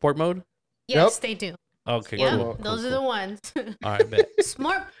come with sport mode? Yes, they do. Okay, Yeah, cool. those are the ones. All right, bet.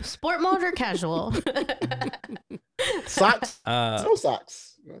 sport mode or casual. Socks. No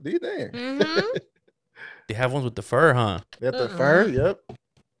Socks. Do you think? Mm-hmm. They have ones with the fur, huh? They have the fur. Yep.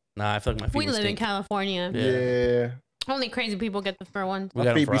 Nah, I feel like my feet We would live in stink. California. Yeah. Yeah. Only crazy people get the fur ones. We My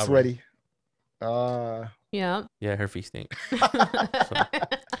got 'em feet for be Auburn. sweaty. Yeah. Yeah, her feet stink.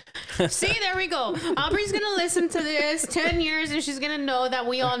 See, there we go. Aubrey's gonna listen to this 10 years and she's gonna know that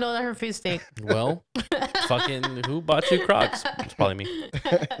we all know that her feet stink. Well, fucking who bought you Crocs? It's probably me.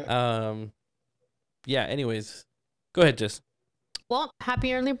 Yeah, anyways. Go ahead, Jess. Well,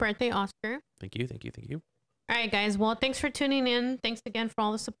 happy early birthday, Oscar. Thank you, thank you, thank you. All right, guys. Well, thanks for tuning in. Thanks again for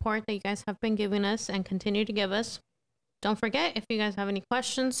all the support that you guys have been giving us and continue to give us. Don't forget, if you guys have any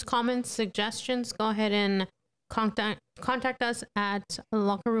questions, comments, suggestions, go ahead and contact us at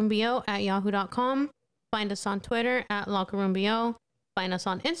lockerroombo@yahoo.com. Find us on Twitter at lockerroombo. Find us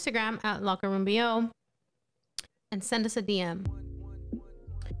on Instagram at lockerroombo. And send us a DM.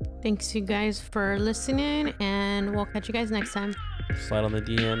 Thanks, you guys, for listening, and we'll catch you guys next time. Slide on the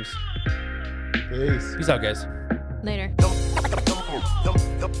DMs. Peace. Peace out, guys. Later. The